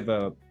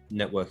 whichever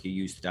network you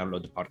use to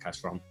download the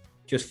podcast from.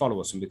 Just follow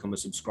us and become a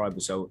subscriber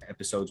so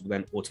episodes will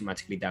then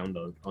automatically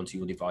download onto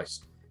your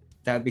device.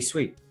 That'd be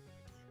sweet.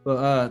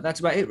 But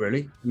that's about it,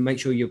 really. Make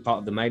sure you're part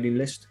of the mailing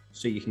list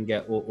so you can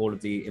get all of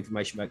the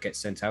information that gets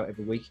sent out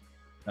every week.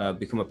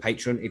 Become a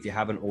patron if you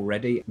haven't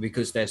already,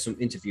 because there's some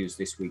interviews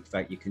this week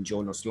that you can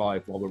join us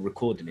live while we're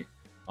recording it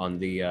on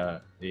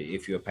the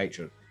if you're a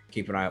patron.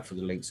 Keep an eye out for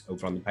the links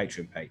over on the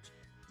Patreon page.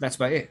 That's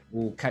about it.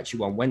 We'll catch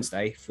you on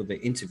Wednesday for the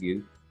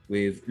interview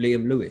with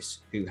Liam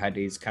Lewis, who had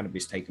his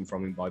cannabis taken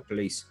from him by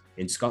police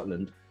in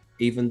Scotland,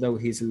 even though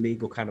he's a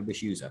legal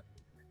cannabis user.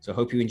 So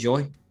hope you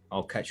enjoy.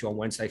 I'll catch you on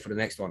Wednesday for the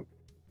next one.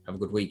 Have a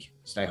good week.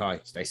 Stay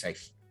high, stay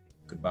safe.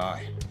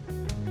 Goodbye.